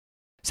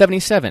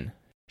 77.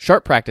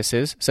 Sharp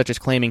practices, such as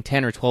claiming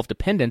 10 or 12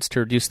 dependents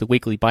to reduce the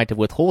weekly bite of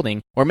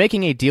withholding, or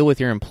making a deal with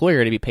your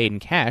employer to be paid in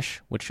cash,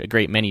 which a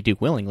great many do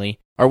willingly,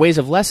 are ways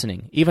of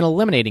lessening, even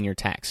eliminating your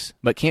tax,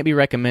 but can't be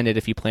recommended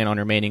if you plan on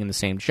remaining in the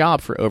same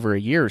job for over a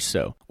year or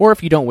so, or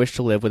if you don't wish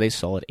to live with a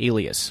solid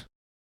alias.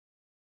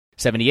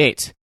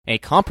 78. A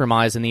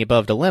compromise in the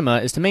above dilemma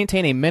is to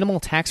maintain a minimal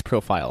tax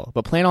profile,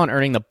 but plan on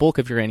earning the bulk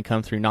of your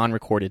income through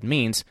non-recorded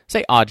means,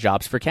 say odd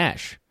jobs for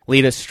cash.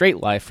 Lead a straight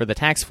life for the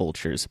tax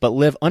vultures, but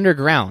live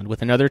underground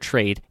with another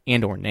trade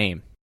and or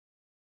name.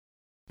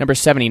 Number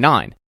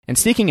 79. In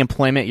seeking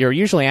employment, you're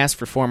usually asked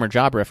for former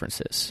job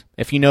references.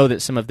 If you know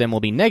that some of them will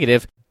be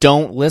negative,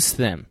 don't list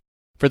them.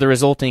 For the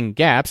resulting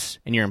gaps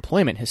in your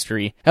employment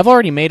history, have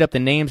already made up the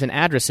names and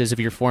addresses of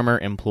your former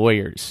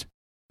employers.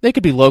 They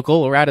could be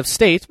local or out of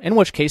state, in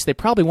which case they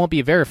probably won't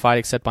be verified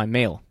except by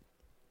mail.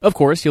 Of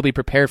course, you'll be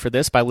prepared for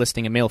this by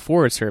listing a mail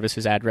forward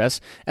service's address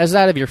as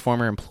that of your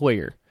former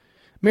employer.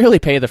 Merely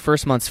pay the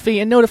first month's fee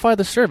and notify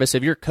the service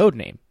of your code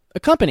name, a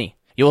company.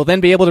 You will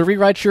then be able to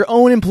rewrite your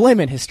own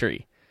employment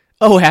history.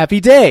 Oh, happy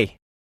day!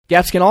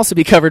 Gaps can also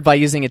be covered by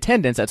using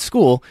attendance at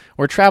school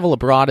or travel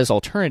abroad as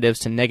alternatives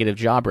to negative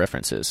job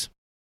references.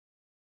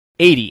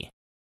 80.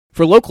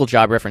 For local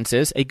job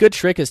references, a good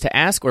trick is to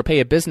ask or pay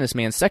a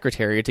businessman's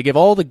secretary to give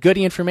all the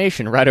goody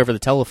information right over the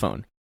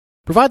telephone.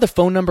 Provide the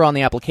phone number on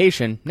the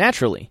application,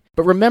 naturally,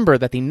 but remember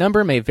that the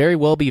number may very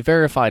well be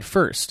verified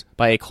first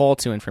by a call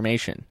to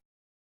information.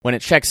 When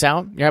it checks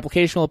out, your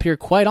application will appear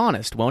quite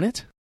honest, won't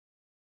it?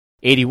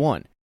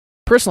 81.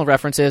 Personal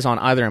references on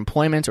either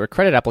employment or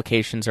credit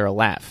applications are a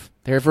laugh.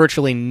 They are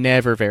virtually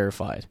never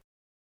verified.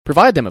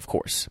 Provide them, of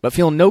course, but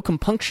feel no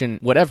compunction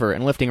whatever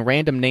in lifting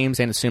random names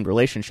and assumed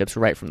relationships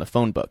right from the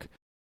phone book.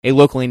 A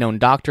locally known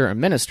doctor or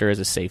minister is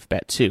a safe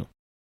bet, too.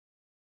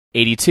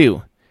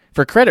 82.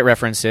 For credit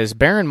references,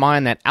 bear in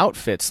mind that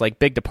outfits like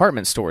big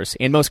department stores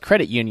and most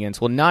credit unions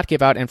will not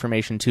give out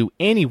information to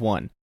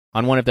anyone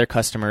on one of their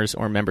customers'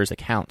 or members'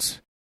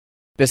 accounts.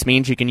 This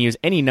means you can use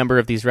any number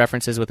of these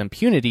references with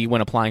impunity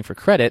when applying for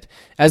credit,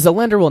 as the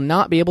lender will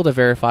not be able to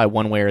verify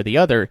one way or the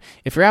other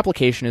if your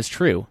application is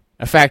true,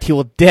 a fact he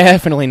will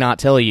definitely not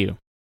tell you.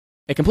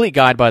 A complete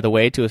guide, by the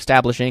way, to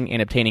establishing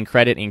and obtaining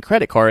credit and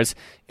credit cards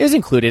is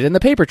included in the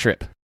paper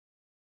trip.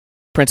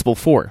 Principle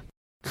 4.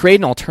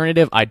 Create an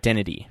alternative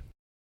identity.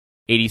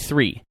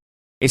 83.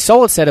 A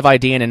solid set of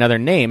ID and another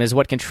name is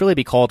what can truly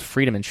be called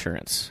freedom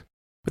insurance.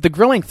 With the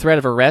growing threat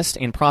of arrest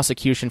and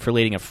prosecution for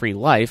leading a free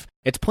life,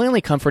 it's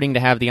plainly comforting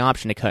to have the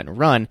option to cut and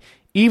run,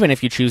 even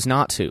if you choose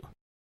not to.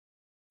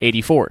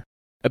 84.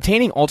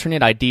 Obtaining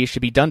alternate ID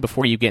should be done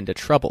before you get into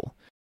trouble.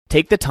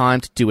 Take the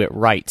time to do it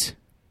right.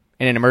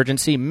 In an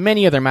emergency,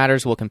 many other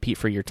matters will compete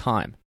for your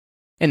time.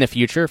 In the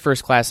future,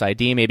 first-class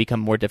ID may become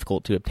more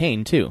difficult to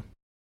obtain, too.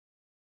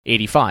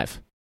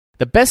 85.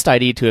 The best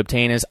ID to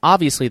obtain is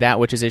obviously that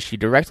which is issued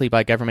directly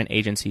by government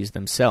agencies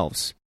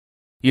themselves.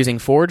 Using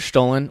forged,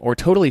 stolen, or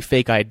totally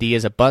fake ID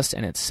is a bust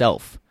in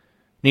itself.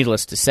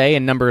 Needless to say, a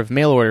number of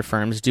mail-order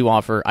firms do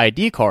offer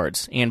ID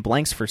cards and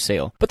blanks for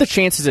sale, but the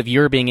chances of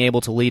your being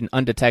able to lead an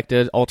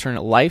undetected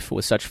alternate life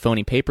with such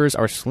phony papers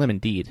are slim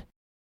indeed.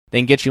 They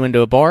can get you into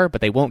a bar, but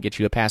they won't get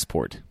you a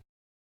passport.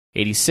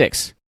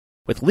 86.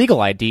 With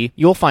legal ID,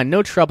 you will find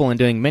no trouble in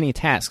doing many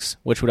tasks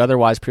which would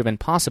otherwise prove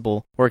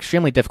impossible or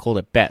extremely difficult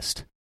at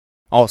best.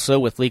 Also,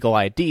 with legal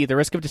ID, the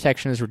risk of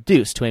detection is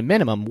reduced to a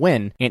minimum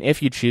when and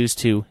if you choose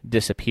to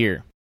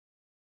disappear.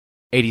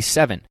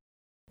 87.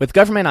 With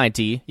government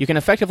ID, you can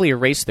effectively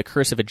erase the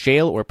curse of a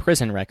jail or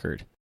prison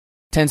record.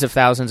 Tens of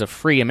thousands of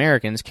free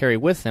Americans carry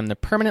with them the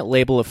permanent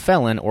label of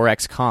felon or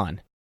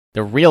ex-con.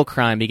 The real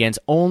crime begins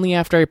only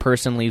after a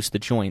person leaves the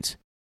joint.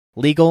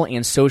 Legal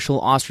and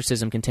social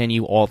ostracism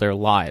continue all their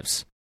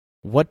lives.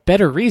 What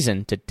better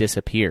reason to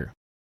disappear?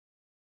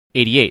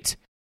 88.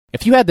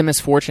 If you had the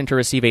misfortune to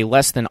receive a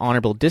less than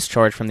honorable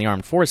discharge from the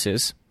armed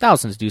forces,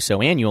 thousands do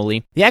so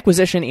annually, the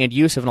acquisition and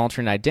use of an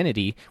alternate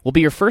identity will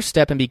be your first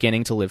step in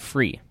beginning to live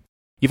free.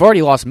 You've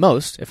already lost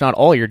most, if not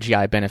all, your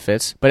GI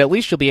benefits, but at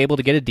least you'll be able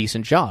to get a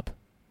decent job.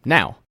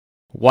 Now,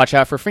 watch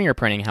out for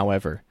fingerprinting,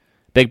 however.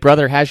 Big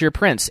Brother has your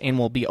prints and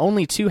will be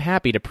only too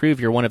happy to prove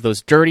you're one of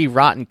those dirty,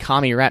 rotten,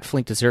 commie rat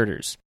flink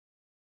deserters.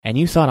 And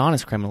you thought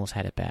honest criminals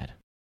had it bad.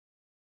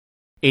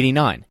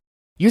 89.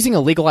 Using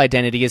a legal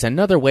identity is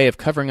another way of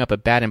covering up a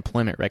bad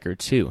employment record,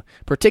 too,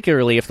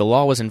 particularly if the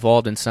law was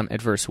involved in some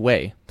adverse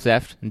way,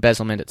 theft,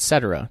 embezzlement,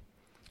 etc.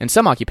 In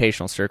some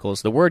occupational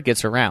circles, the word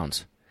gets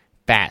around.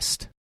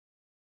 Fast.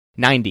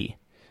 90.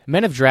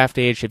 Men of draft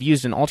age have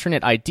used an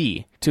alternate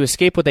ID to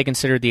escape what they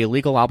consider the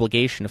illegal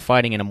obligation of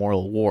fighting in a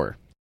moral war.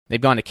 They've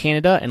gone to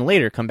Canada and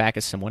later come back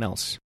as someone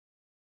else.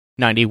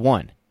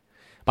 91.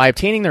 By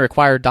obtaining the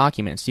required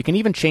documents, you can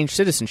even change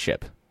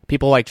citizenship.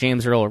 People like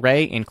James Earl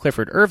Ray and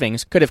Clifford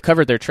Irvings could have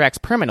covered their tracks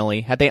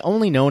permanently had they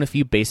only known a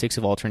few basics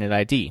of alternate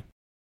ID.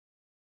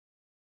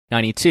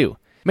 92.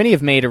 Many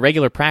have made a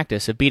regular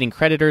practice of beating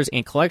creditors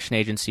and collection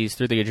agencies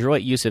through the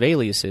adroit use of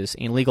aliases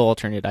and legal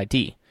alternate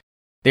ID.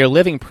 They are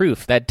living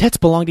proof that debts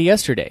belong to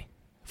yesterday.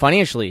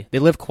 Financially, they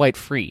live quite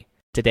free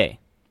today.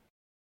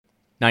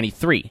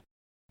 93.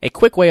 A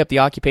quick way up the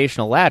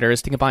occupational ladder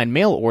is to combine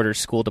mail-order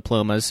school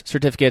diplomas,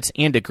 certificates,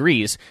 and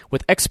degrees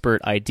with expert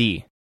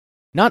ID.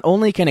 Not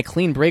only can a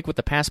clean break with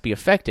the past be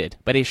affected,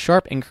 but a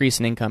sharp increase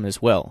in income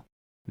as well.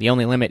 The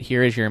only limit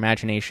here is your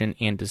imagination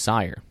and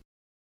desire.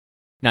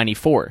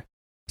 94.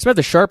 Some of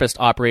the sharpest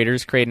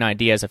operators create an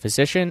ID as a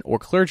physician or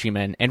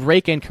clergyman and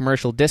rake in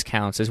commercial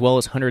discounts as well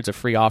as hundreds of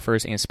free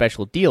offers and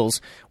special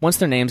deals once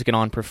their names get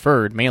on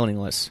preferred mailing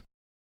lists.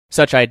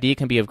 Such ID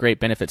can be of great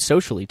benefit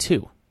socially,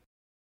 too.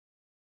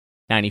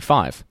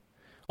 95.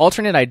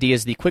 Alternate ID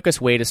is the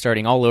quickest way to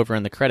starting all over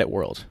in the credit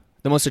world.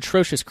 The most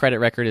atrocious credit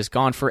record is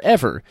gone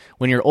forever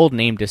when your old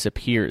name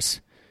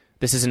disappears.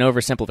 This is an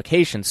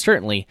oversimplification,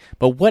 certainly,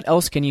 but what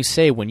else can you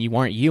say when you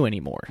aren't you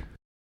anymore?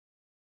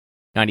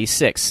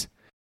 96.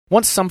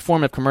 Once some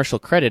form of commercial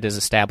credit is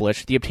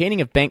established, the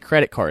obtaining of bank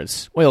credit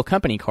cards, oil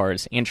company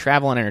cards, and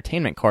travel and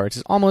entertainment cards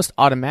is almost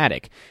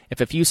automatic if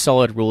a few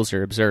solid rules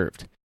are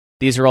observed.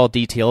 These are all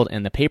detailed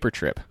in the paper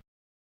trip.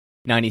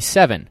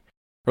 97.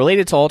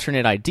 Related to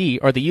alternate ID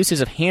are the uses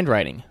of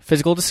handwriting,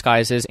 physical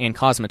disguises, and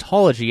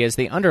cosmetology as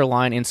they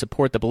underline and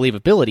support the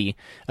believability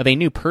of a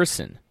new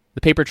person.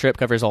 The paper trip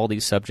covers all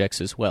these subjects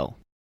as well.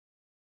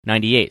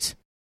 98.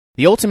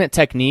 The ultimate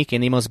technique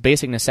and the most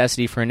basic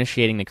necessity for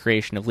initiating the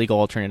creation of legal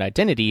alternate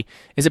identity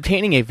is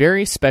obtaining a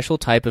very special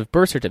type of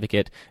birth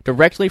certificate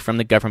directly from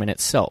the government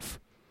itself.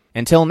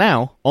 Until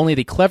now, only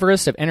the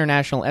cleverest of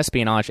international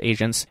espionage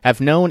agents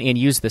have known and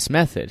used this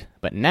method,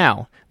 but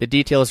now the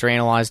details are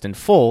analyzed in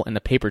full in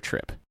the paper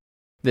trip.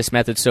 This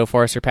method so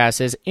far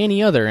surpasses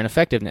any other in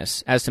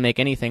effectiveness, as to make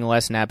anything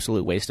less an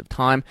absolute waste of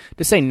time,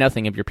 to say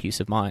nothing of your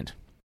peace of mind.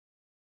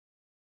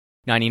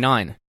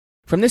 99.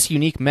 From this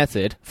unique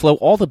method flow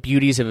all the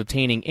beauties of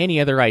obtaining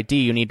any other ID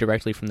you need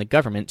directly from the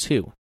government,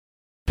 too.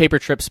 Paper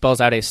Trip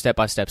spells out a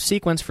step-by-step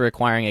sequence for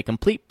acquiring a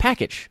complete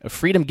package of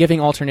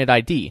freedom-giving alternate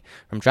ID,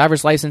 from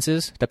driver's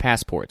licenses to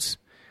passports.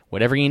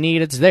 Whatever you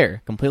need, it's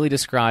there, completely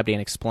described and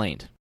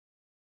explained.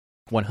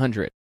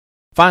 100.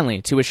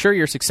 Finally, to assure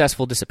your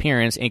successful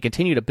disappearance and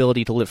continued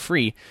ability to live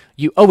free,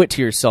 you owe it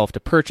to yourself to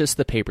purchase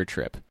the Paper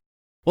Trip.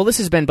 While this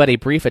has been but a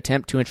brief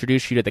attempt to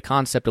introduce you to the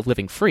concept of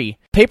living free,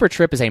 Paper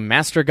Trip is a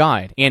master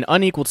guide and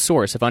unequaled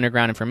source of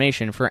underground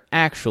information for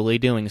actually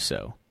doing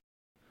so.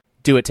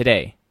 Do it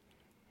today.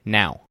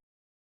 Now.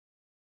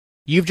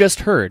 You've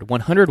just heard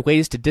 100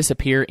 Ways to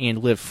Disappear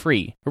and Live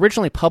Free,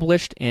 originally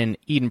published in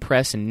Eden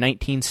Press in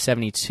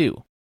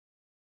 1972.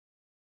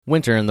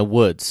 Winter in the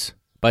Woods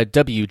by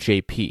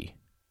W.J.P.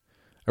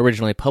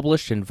 Originally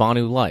published in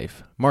Vonu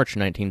Life, March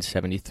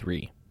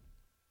 1973.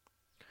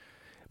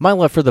 My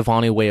love for the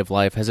Vonu way of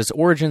life has its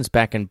origins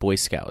back in Boy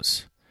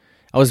Scouts.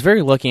 I was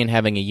very lucky in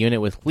having a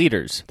unit with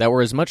leaders that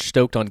were as much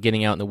stoked on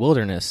getting out in the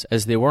wilderness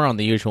as they were on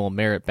the usual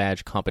merit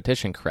badge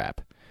competition crap.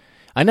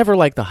 I never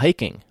liked the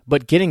hiking,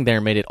 but getting there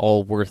made it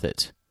all worth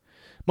it.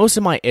 Most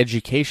of my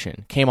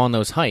education came on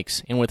those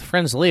hikes and with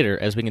friends later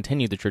as we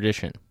continued the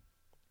tradition.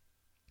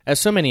 As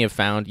so many have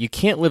found, you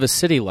can't live a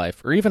city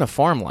life or even a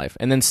farm life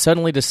and then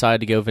suddenly decide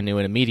to go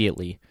Vonuing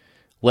immediately.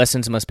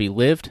 Lessons must be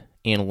lived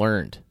and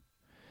learned.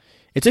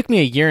 It took me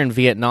a year in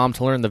Vietnam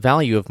to learn the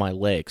value of my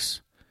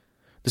legs.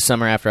 The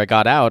summer after I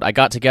got out, I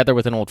got together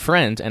with an old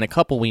friend and a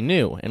couple we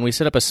knew, and we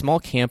set up a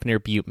small camp near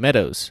Butte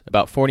Meadows,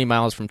 about 40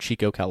 miles from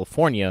Chico,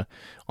 California,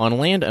 on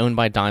land owned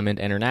by Diamond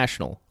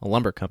International, a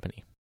lumber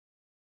company.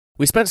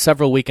 We spent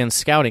several weekends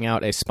scouting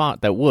out a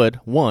spot that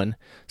would, 1,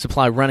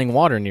 supply running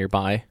water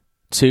nearby,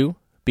 2,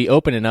 be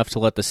open enough to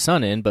let the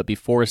sun in but be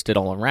forested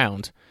all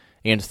around,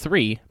 and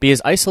 3, be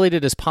as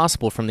isolated as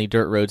possible from the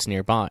dirt roads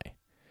nearby.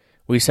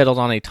 We settled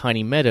on a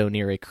tiny meadow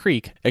near a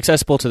creek,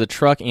 accessible to the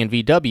truck and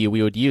VW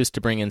we would use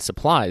to bring in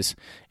supplies,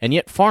 and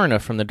yet far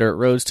enough from the dirt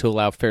roads to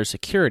allow fair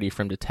security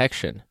from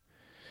detection.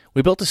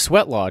 We built a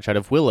sweat lodge out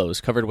of willows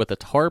covered with a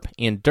tarp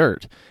and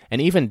dirt,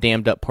 and even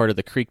dammed up part of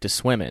the creek to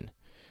swim in.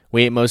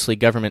 We ate mostly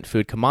government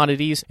food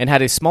commodities, and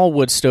had a small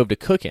wood stove to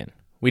cook in.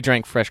 We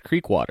drank fresh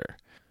creek water.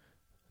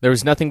 There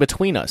was nothing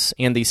between us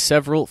and these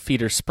several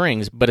feeder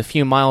springs but a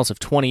few miles of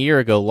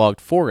 20-year-ago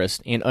logged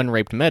forest and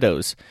unraped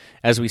meadows,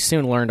 as we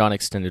soon learned on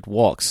extended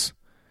walks.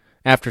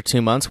 After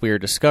 2 months, we were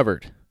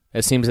discovered.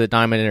 It seems that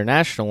Diamond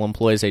International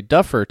employs a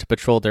duffer to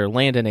patrol their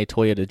land in a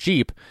Toyota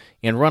Jeep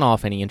and run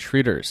off any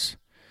intruders.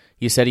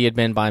 He said he had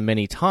been by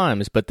many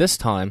times, but this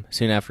time,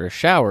 soon after a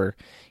shower,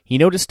 he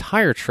noticed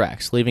tire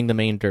tracks leaving the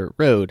main dirt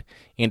road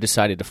and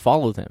decided to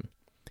follow them.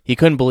 He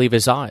couldn't believe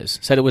his eyes,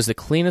 said it was the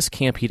cleanest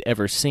camp he'd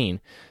ever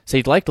seen, said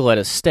he'd like to let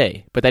us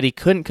stay, but that he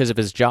couldn't because of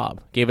his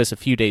job, gave us a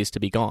few days to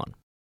be gone.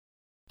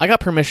 I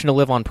got permission to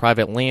live on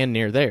private land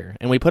near there,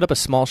 and we put up a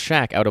small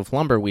shack out of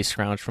lumber we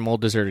scrounged from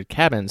old deserted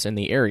cabins in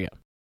the area.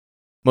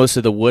 Most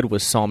of the wood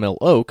was sawmill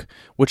oak,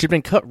 which had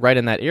been cut right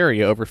in that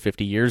area over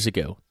 50 years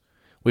ago.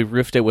 We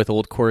roofed it with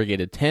old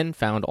corrugated tin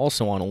found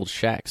also on old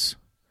shacks.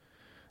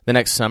 The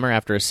next summer,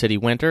 after a city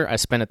winter, I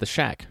spent at the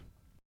shack.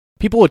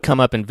 People would come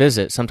up and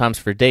visit, sometimes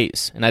for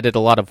days, and I did a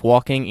lot of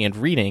walking and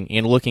reading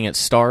and looking at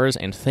stars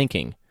and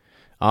thinking.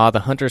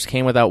 The hunters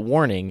came without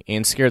warning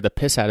and scared the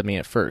piss out of me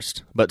at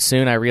first, but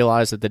soon I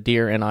realized that the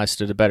deer and I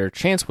stood a better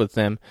chance with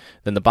them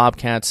than the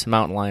bobcats,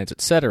 mountain lions,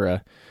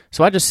 etc.,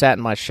 so I just sat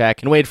in my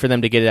shack and waited for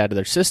them to get it out of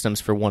their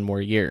systems for one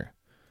more year.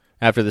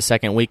 After the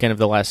second weekend of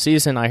the last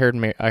season, I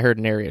heard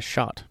nary a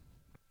shot.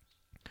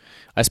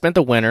 I spent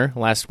the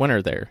last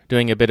winter there,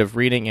 doing a bit of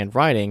reading and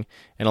writing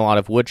and a lot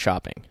of wood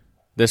chopping.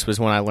 This was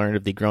when I learned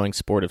of the growing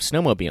sport of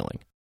snowmobiling.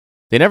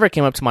 They never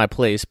came up to my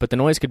place, but the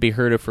noise could be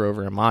heard for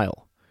over a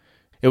mile.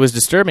 It was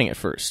disturbing at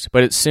first,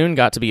 but it soon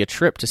got to be a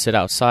trip to sit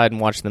outside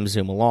and watch them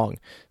zoom along,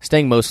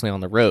 staying mostly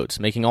on the roads,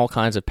 making all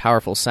kinds of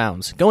powerful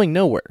sounds, going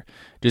nowhere,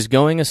 just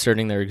going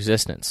asserting their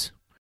existence.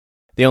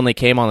 They only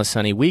came on the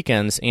sunny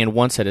weekends and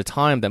once at a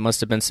time that must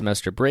have been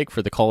semester break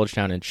for the college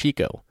town in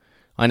Chico.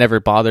 I never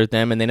bothered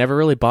them and they never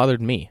really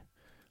bothered me.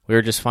 We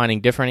were just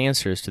finding different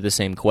answers to the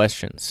same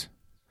questions.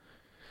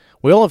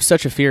 We all have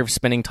such a fear of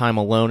spending time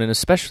alone and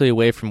especially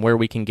away from where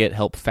we can get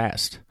help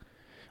fast.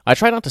 I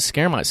tried not to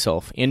scare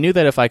myself and knew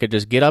that if I could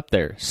just get up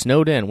there,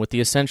 snowed in with the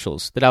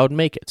essentials, that I would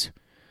make it.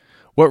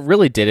 What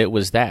really did it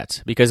was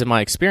that, because of my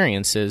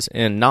experiences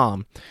in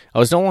Nam, I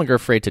was no longer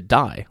afraid to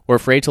die or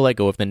afraid to let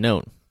go of the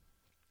known.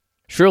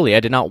 Surely I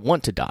did not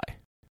want to die.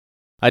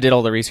 I did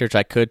all the research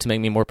I could to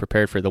make me more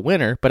prepared for the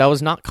winter, but I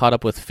was not caught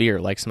up with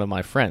fear like some of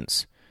my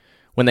friends.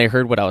 When they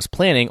heard what I was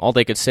planning, all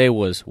they could say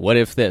was, what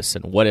if this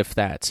and what if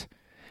that?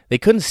 They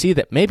couldn't see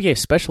that maybe a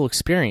special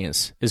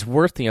experience is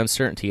worth the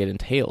uncertainty it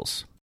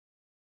entails.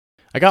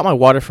 I got my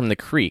water from the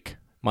creek,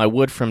 my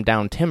wood from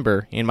down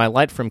timber, and my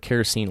light from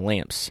kerosene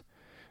lamps.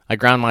 I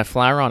ground my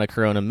flour on a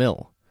Corona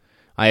mill.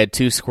 I had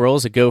 2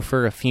 squirrels, a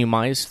gopher, a few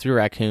mice, 3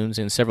 raccoons,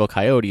 and several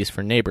coyotes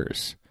for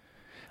neighbors.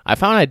 I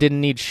found I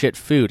didn't need shit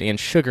food and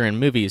sugar and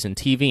movies and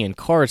TV and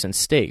cars and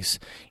steaks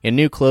and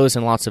new clothes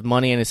and lots of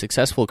money and a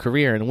successful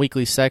career and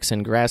weekly sex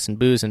and grass and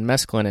booze and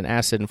mescaline and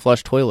acid and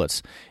flush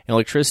toilets and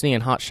electricity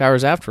and hot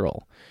showers after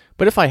all.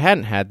 But if I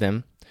hadn't had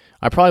them,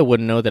 I probably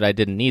wouldn't know that I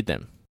didn't need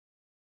them.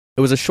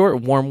 It was a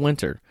short, warm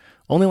winter,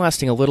 only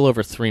lasting a little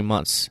over 3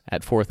 months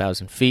at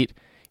 4,000 feet,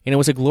 and it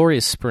was a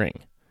glorious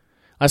spring.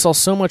 I saw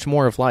so much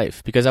more of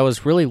life because I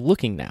was really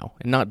looking now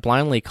and not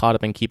blindly caught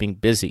up in keeping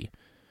busy.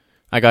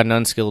 I got an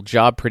unskilled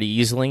job pretty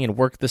easily and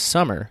worked this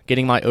summer,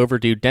 getting my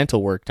overdue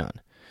dental work done.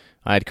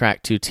 I had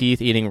cracked 2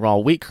 teeth eating raw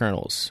wheat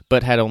kernels,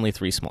 but had only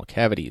 3 small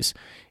cavities,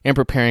 and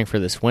preparing for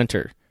this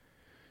winter.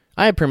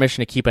 I had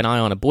permission to keep an eye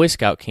on a Boy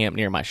Scout camp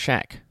near my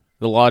shack.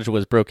 The lodge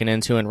was broken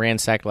into and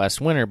ransacked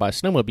last winter by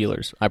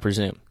snowmobilers, I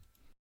presume.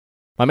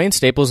 My main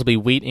staples will be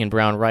wheat and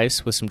brown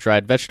rice with some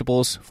dried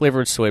vegetables,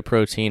 flavored soy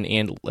protein,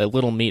 and a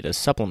little meat as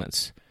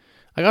supplements.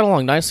 I got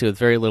along nicely with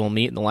very little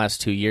meat in the last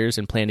 2 years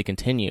and plan to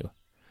continue.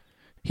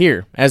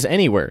 Here, as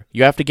anywhere,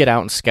 you have to get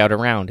out and scout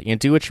around and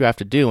do what you have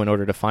to do in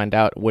order to find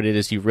out what it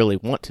is you really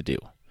want to do.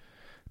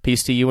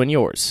 Peace to you and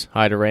yours.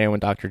 Hi to Rayo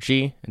and Dr.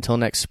 G. Until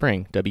next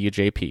spring,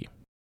 WJP.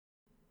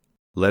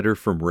 Letter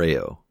from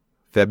Rayo,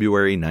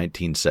 February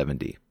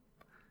 1970.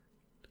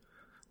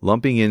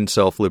 Lumping in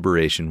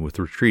self-liberation with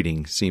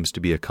retreating seems to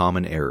be a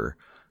common error,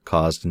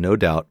 caused no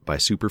doubt by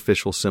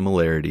superficial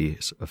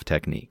similarities of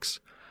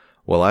techniques.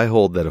 While I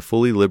hold that a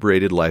fully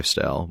liberated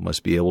lifestyle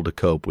must be able to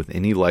cope with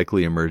any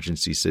likely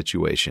emergency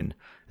situation,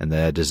 and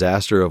that a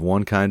disaster of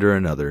one kind or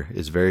another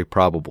is very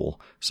probable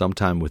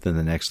sometime within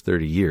the next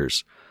 30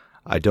 years,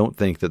 I don't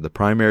think that the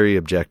primary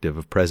objective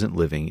of present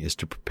living is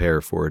to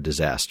prepare for a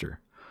disaster.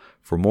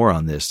 For more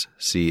on this,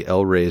 see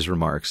L. Ray's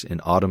remarks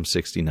in Autumn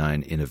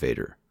 69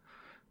 Innovator.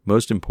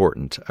 Most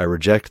important, I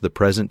reject the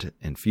present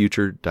and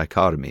future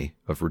dichotomy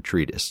of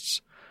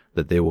retreatists,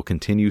 that they will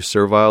continue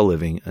servile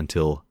living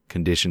until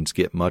conditions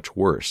get much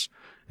worse,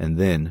 and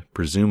then,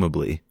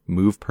 presumably,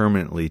 move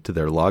permanently to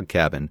their log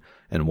cabin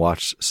and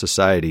watch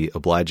society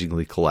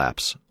obligingly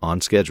collapse,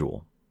 on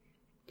schedule.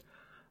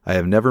 I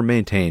have never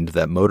maintained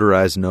that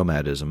motorized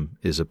nomadism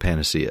is a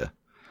panacea.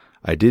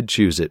 I did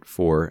choose it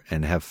for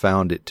and have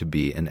found it to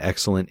be an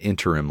excellent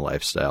interim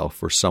lifestyle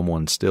for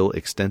someone still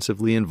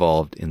extensively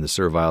involved in the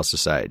servile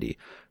society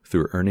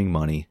through earning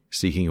money,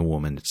 seeking a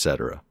woman,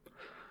 etc.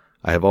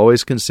 I have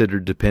always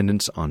considered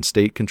dependence on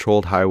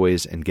state-controlled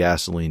highways and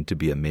gasoline to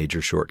be a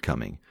major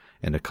shortcoming,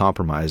 and a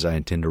compromise I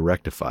intend to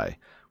rectify,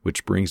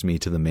 which brings me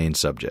to the main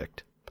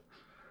subject.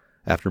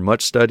 After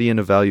much study and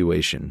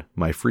evaluation,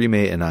 my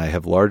freemate and I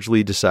have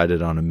largely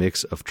decided on a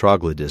mix of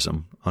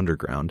troglodytism,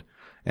 underground,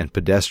 and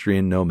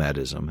pedestrian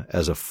nomadism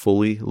as a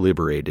fully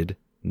liberated,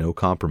 no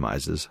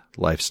compromises,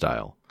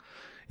 lifestyle,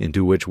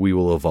 into which we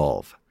will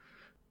evolve.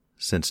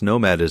 Since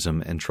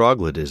nomadism and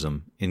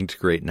troglodytism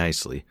integrate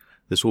nicely,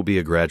 this will be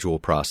a gradual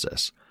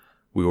process.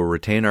 We will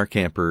retain our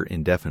camper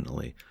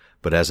indefinitely,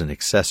 but as an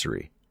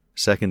accessory,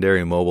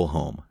 secondary mobile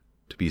home,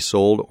 to be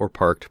sold or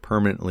parked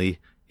permanently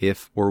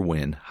if or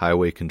when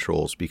highway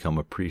controls become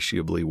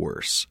appreciably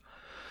worse.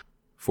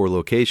 For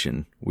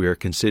location, we are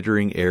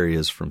considering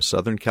areas from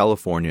Southern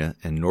California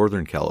and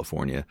Northern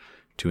California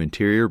to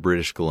interior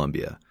British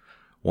Columbia.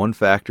 One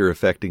factor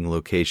affecting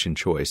location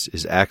choice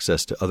is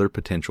access to other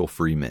potential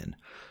free men.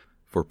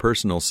 For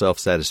personal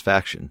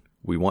self-satisfaction,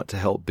 we want to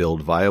help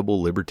build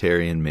viable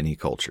libertarian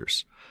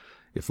mini-cultures.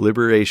 If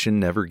liberation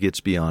never gets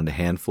beyond a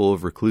handful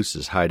of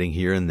recluses hiding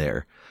here and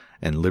there,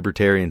 and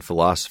libertarian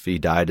philosophy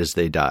died as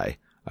they die,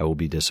 I will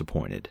be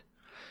disappointed.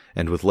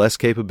 And with less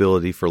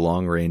capability for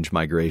long-range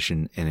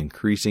migration and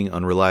increasing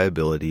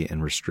unreliability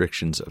and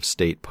restrictions of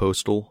state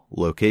postal,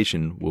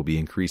 location will be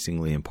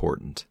increasingly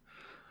important.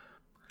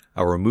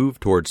 Our move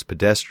towards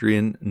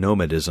pedestrian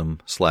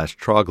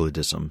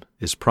nomadism/troglodytism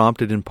is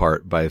prompted in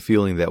part by a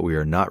feeling that we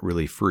are not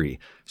really free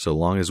so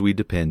long as we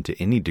depend to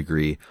any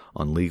degree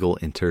on legal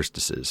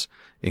interstices,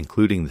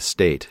 including the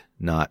state,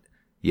 not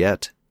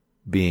yet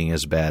being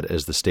as bad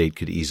as the state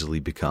could easily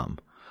become.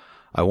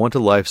 I want a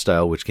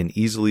lifestyle which can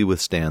easily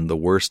withstand the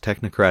worst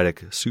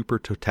technocratic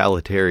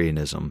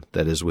super-totalitarianism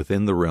that is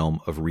within the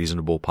realm of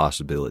reasonable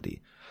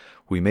possibility.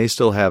 We may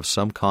still have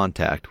some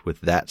contact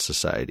with that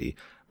society,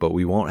 but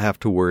we won't have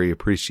to worry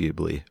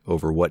appreciably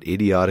over what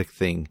idiotic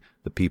thing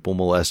the people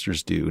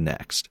molesters do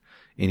next,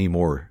 any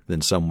more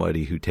than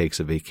somebody who takes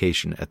a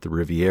vacation at the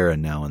Riviera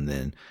now and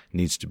then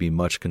needs to be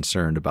much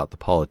concerned about the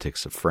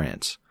politics of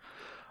France.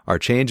 Our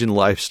change in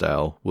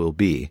lifestyle will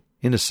be,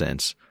 in a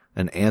sense,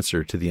 an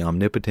answer to the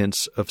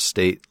omnipotence of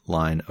state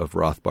line of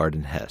Rothbard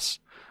and Hess.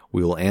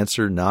 We will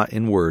answer not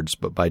in words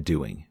but by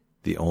doing,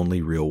 the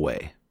only real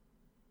way.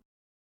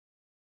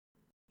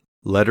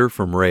 Letter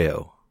from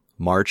Rayo,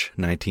 March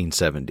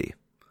 1970.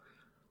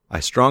 I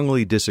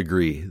strongly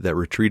disagree that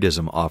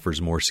retreatism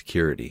offers more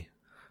security.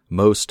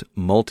 Most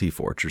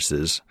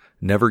multi-fortresses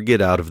never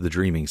get out of the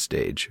dreaming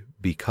stage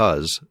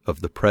because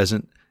of the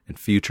present and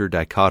future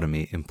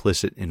dichotomy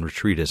implicit in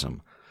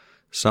retreatism.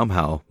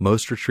 Somehow,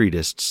 most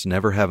retreatists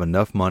never have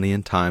enough money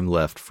and time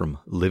left from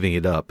living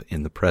it up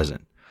in the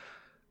present.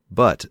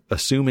 But,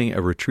 assuming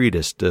a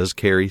retreatist does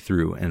carry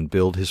through and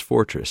build his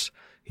fortress,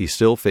 he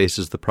still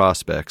faces the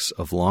prospects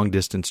of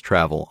long-distance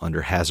travel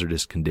under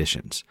hazardous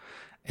conditions,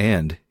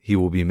 and he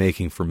will be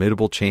making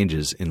formidable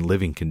changes in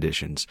living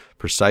conditions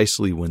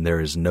precisely when there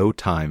is no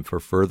time for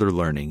further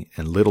learning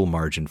and little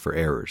margin for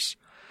errors.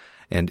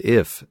 And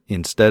if,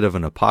 instead of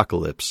an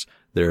apocalypse,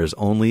 there is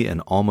only an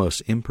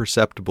almost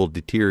imperceptible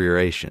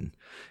deterioration,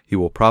 he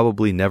will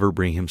probably never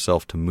bring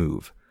himself to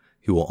move.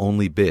 He will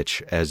only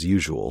bitch as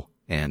usual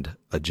and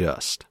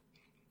adjust.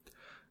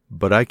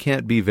 But I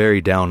can't be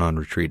very down on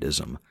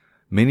retreatism.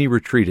 Many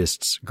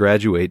retreatists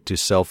graduate to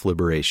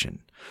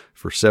self-liberation.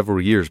 For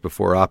several years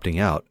before opting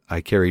out,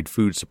 I carried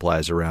food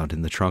supplies around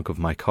in the trunk of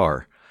my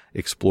car,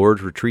 explored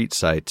retreat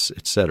sites,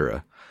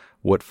 etc.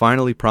 What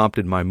finally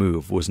prompted my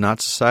move was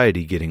not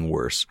society getting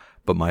worse,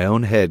 but my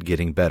own head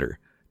getting better,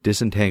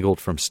 disentangled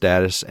from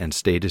status and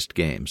statist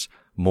games,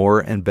 more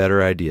and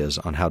better ideas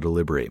on how to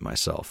liberate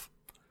myself.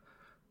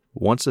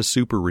 Once a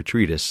super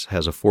retreatist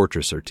has a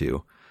fortress or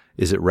two,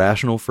 Is it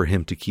rational for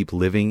him to keep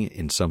living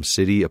in some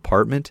city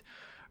apartment,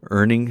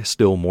 earning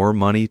still more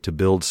money to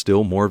build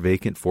still more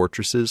vacant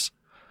fortresses?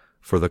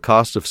 For the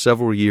cost of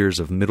several years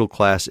of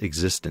middle-class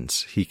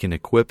existence, he can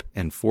equip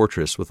and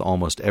fortress with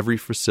almost every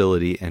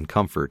facility and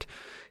comfort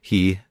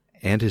he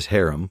and his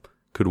harem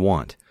could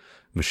want.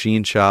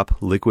 Machine shop,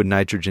 liquid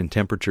nitrogen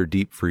temperature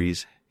deep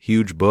freeze,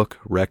 huge book,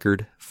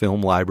 record,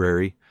 film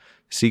library,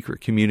 secret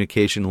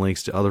communication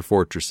links to other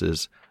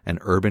fortresses, and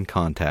urban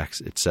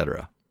contacts,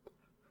 etc.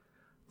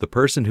 The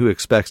person who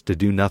expects to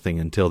do nothing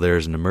until there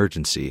is an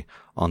emergency,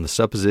 on the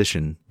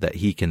supposition that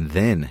he can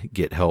then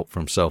get help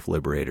from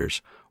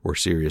self-liberators or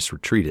serious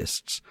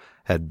retreatists,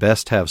 had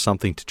best have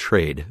something to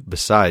trade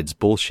besides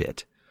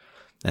bullshit.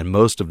 And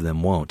most of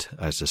them won't,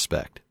 I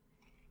suspect.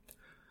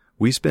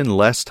 We spend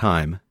less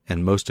time,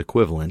 and most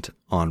equivalent,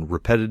 on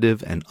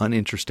repetitive and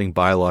uninteresting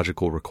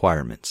biological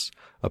requirements,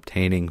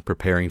 obtaining,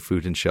 preparing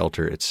food and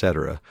shelter,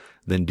 etc.,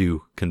 than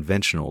do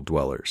conventional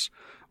dwellers.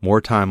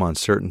 More time on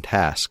certain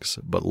tasks,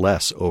 but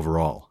less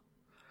overall.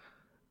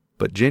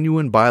 But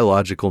genuine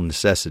biological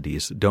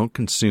necessities don't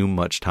consume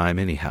much time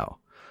anyhow.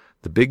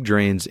 The big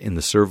drains in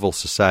the servile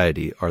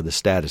society are the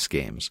status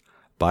games,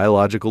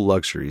 biological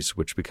luxuries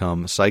which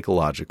become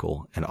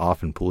psychological and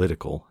often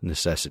political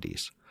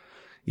necessities.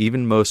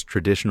 Even most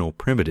traditional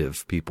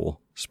primitive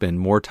people spend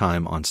more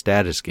time on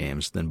status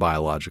games than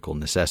biological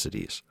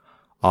necessities,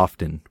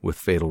 often with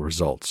fatal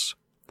results.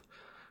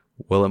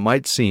 Well, it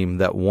might seem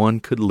that one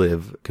could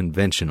live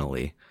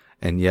conventionally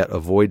and yet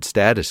avoid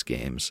status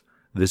games.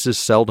 This is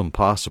seldom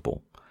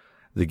possible.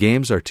 The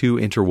games are too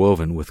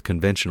interwoven with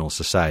conventional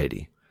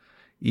society.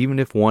 Even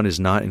if one is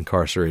not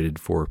incarcerated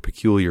for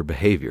peculiar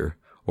behavior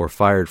or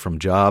fired from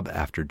job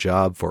after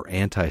job for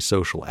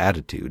antisocial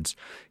attitudes,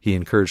 he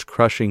incurs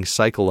crushing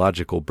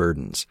psychological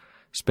burdens,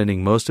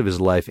 spending most of his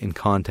life in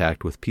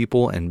contact with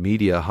people and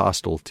media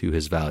hostile to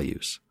his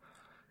values.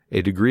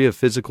 A degree of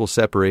physical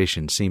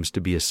separation seems to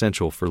be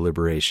essential for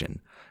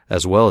liberation,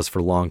 as well as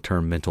for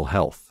long-term mental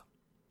health.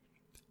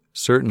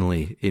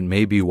 Certainly, it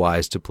may be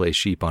wise to play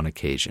sheep on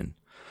occasion,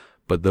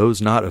 but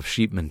those not of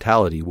sheep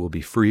mentality will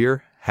be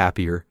freer,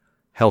 happier,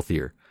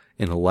 healthier,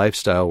 in a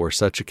lifestyle where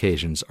such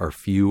occasions are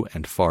few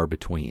and far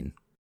between.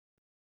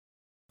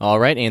 All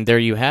right, and there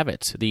you have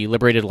it, the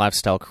Liberated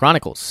Lifestyle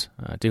Chronicles.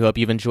 I do hope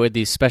you've enjoyed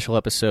these special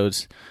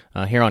episodes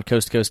here on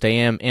Coast to Coast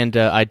AM, and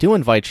I do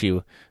invite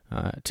you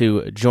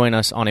to join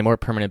us on a more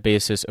permanent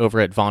basis over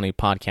at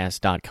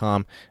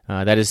VonuPodcast.com.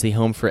 That is the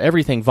home for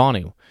everything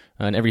Vonu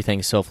and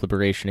everything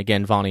self-liberation.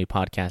 Again,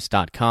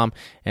 VonuPodcast.com.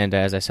 And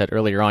as I said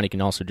earlier on, you can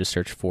also just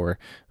search for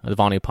the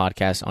Vonu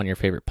Podcast on your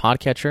favorite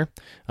podcatcher.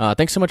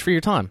 Thanks so much for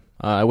your time.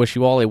 I wish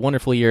you all a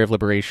wonderful year of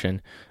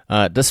liberation,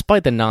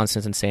 despite the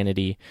nonsense and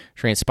insanity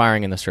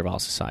transpiring in the servile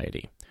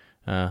society.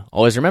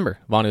 Always remember,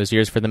 Vonu is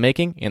yours for the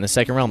making, and the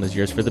second realm is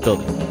yours for the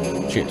building.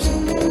 Cheers.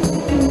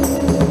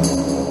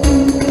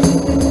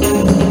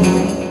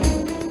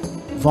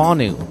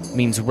 Vonu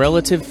means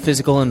relative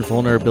physical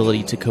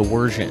invulnerability to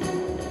coercion.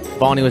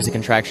 Vonu is a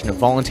contraction of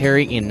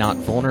voluntary and not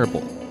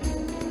vulnerable.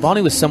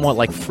 Vonu is somewhat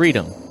like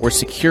freedom or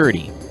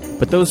security,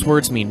 but those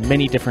words mean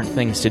many different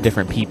things to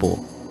different people.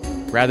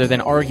 Rather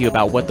than argue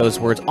about what those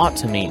words ought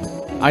to mean,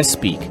 I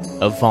speak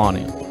of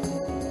Vonu.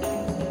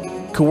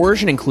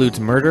 Coercion includes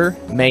murder,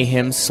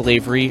 mayhem,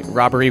 slavery,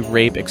 robbery,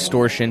 rape,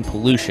 extortion,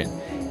 pollution,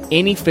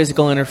 any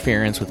physical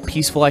interference with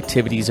peaceful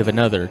activities of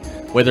another,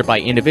 whether by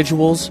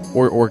individuals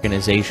or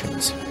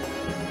organizations.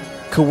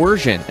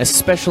 Coercion,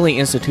 especially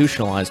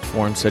institutionalized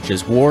forms such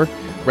as war,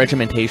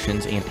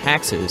 regimentations, and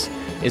taxes,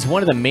 is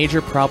one of the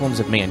major problems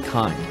of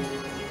mankind.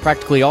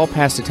 Practically all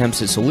past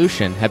attempts at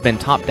solution have been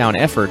top-down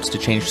efforts to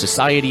change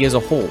society as a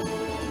whole.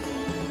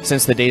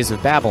 Since the days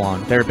of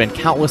Babylon, there have been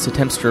countless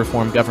attempts to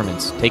reform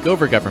governments, take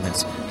over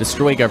governments,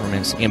 destroy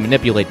governments, and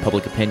manipulate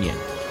public opinion.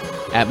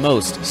 At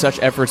most, such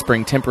efforts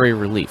bring temporary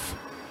relief.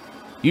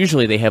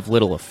 Usually they have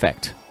little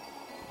effect.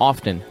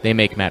 Often, they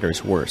make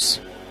matters worse.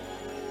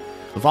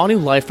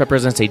 Vonu life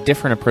represents a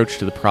different approach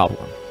to the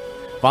problem.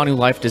 Vonu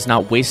life does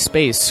not waste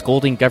space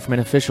scolding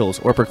government officials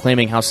or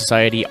proclaiming how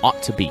society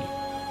ought to be.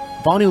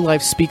 Vonu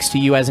life speaks to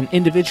you as an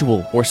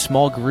individual or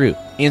small group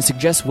and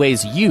suggests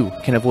ways you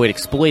can avoid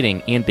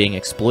exploiting and being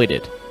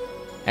exploited.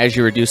 As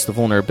you reduce the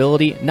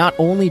vulnerability, not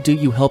only do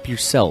you help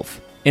yourself,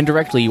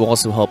 indirectly you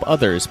also help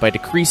others by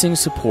decreasing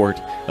support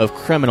of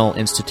criminal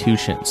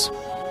institutions.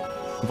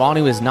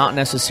 Vonu is not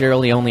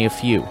necessarily only a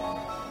few.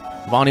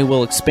 Vonu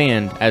will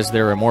expand as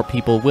there are more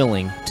people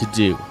willing to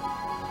do.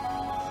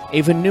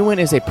 A Vonuan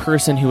is a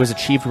person who has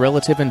achieved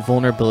relative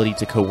invulnerability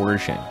to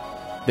coercion.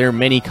 There are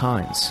many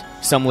kinds.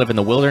 Some live in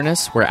the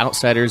wilderness, where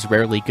outsiders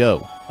rarely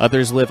go.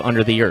 Others live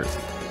under the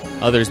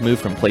earth. Others move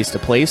from place to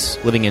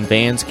place, living in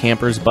vans,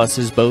 campers,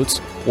 buses,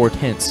 boats, or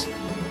tents.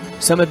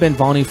 Some have been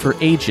Vonu for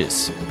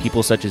ages,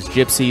 people such as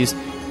gypsies,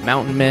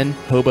 mountain men,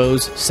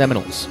 hobos,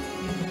 Seminoles.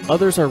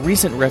 Others are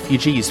recent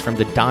refugees from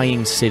the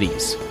dying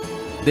cities.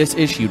 This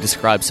issue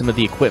describes some of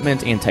the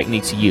equipment and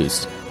techniques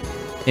used.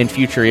 In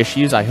future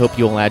issues, I hope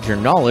you'll add your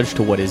knowledge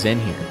to what is in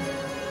here.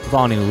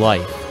 Vonu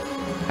life.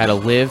 How to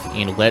live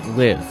and let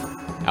live.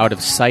 out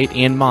of sight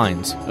and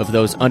minds of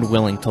those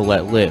unwilling to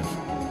let live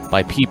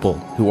by people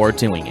who are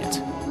doing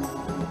it.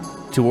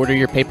 To order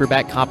your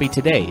paperback copy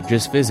today,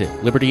 just visit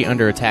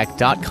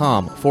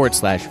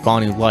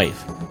libertyunderattack.com/Vonu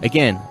Life.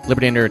 Again,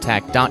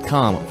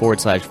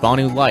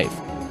 libertyunderattack.com/Vonu Life.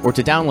 Or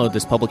to download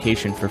this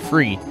publication for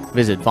free,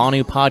 visit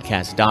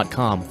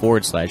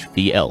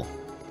vonupodcast.com/VL.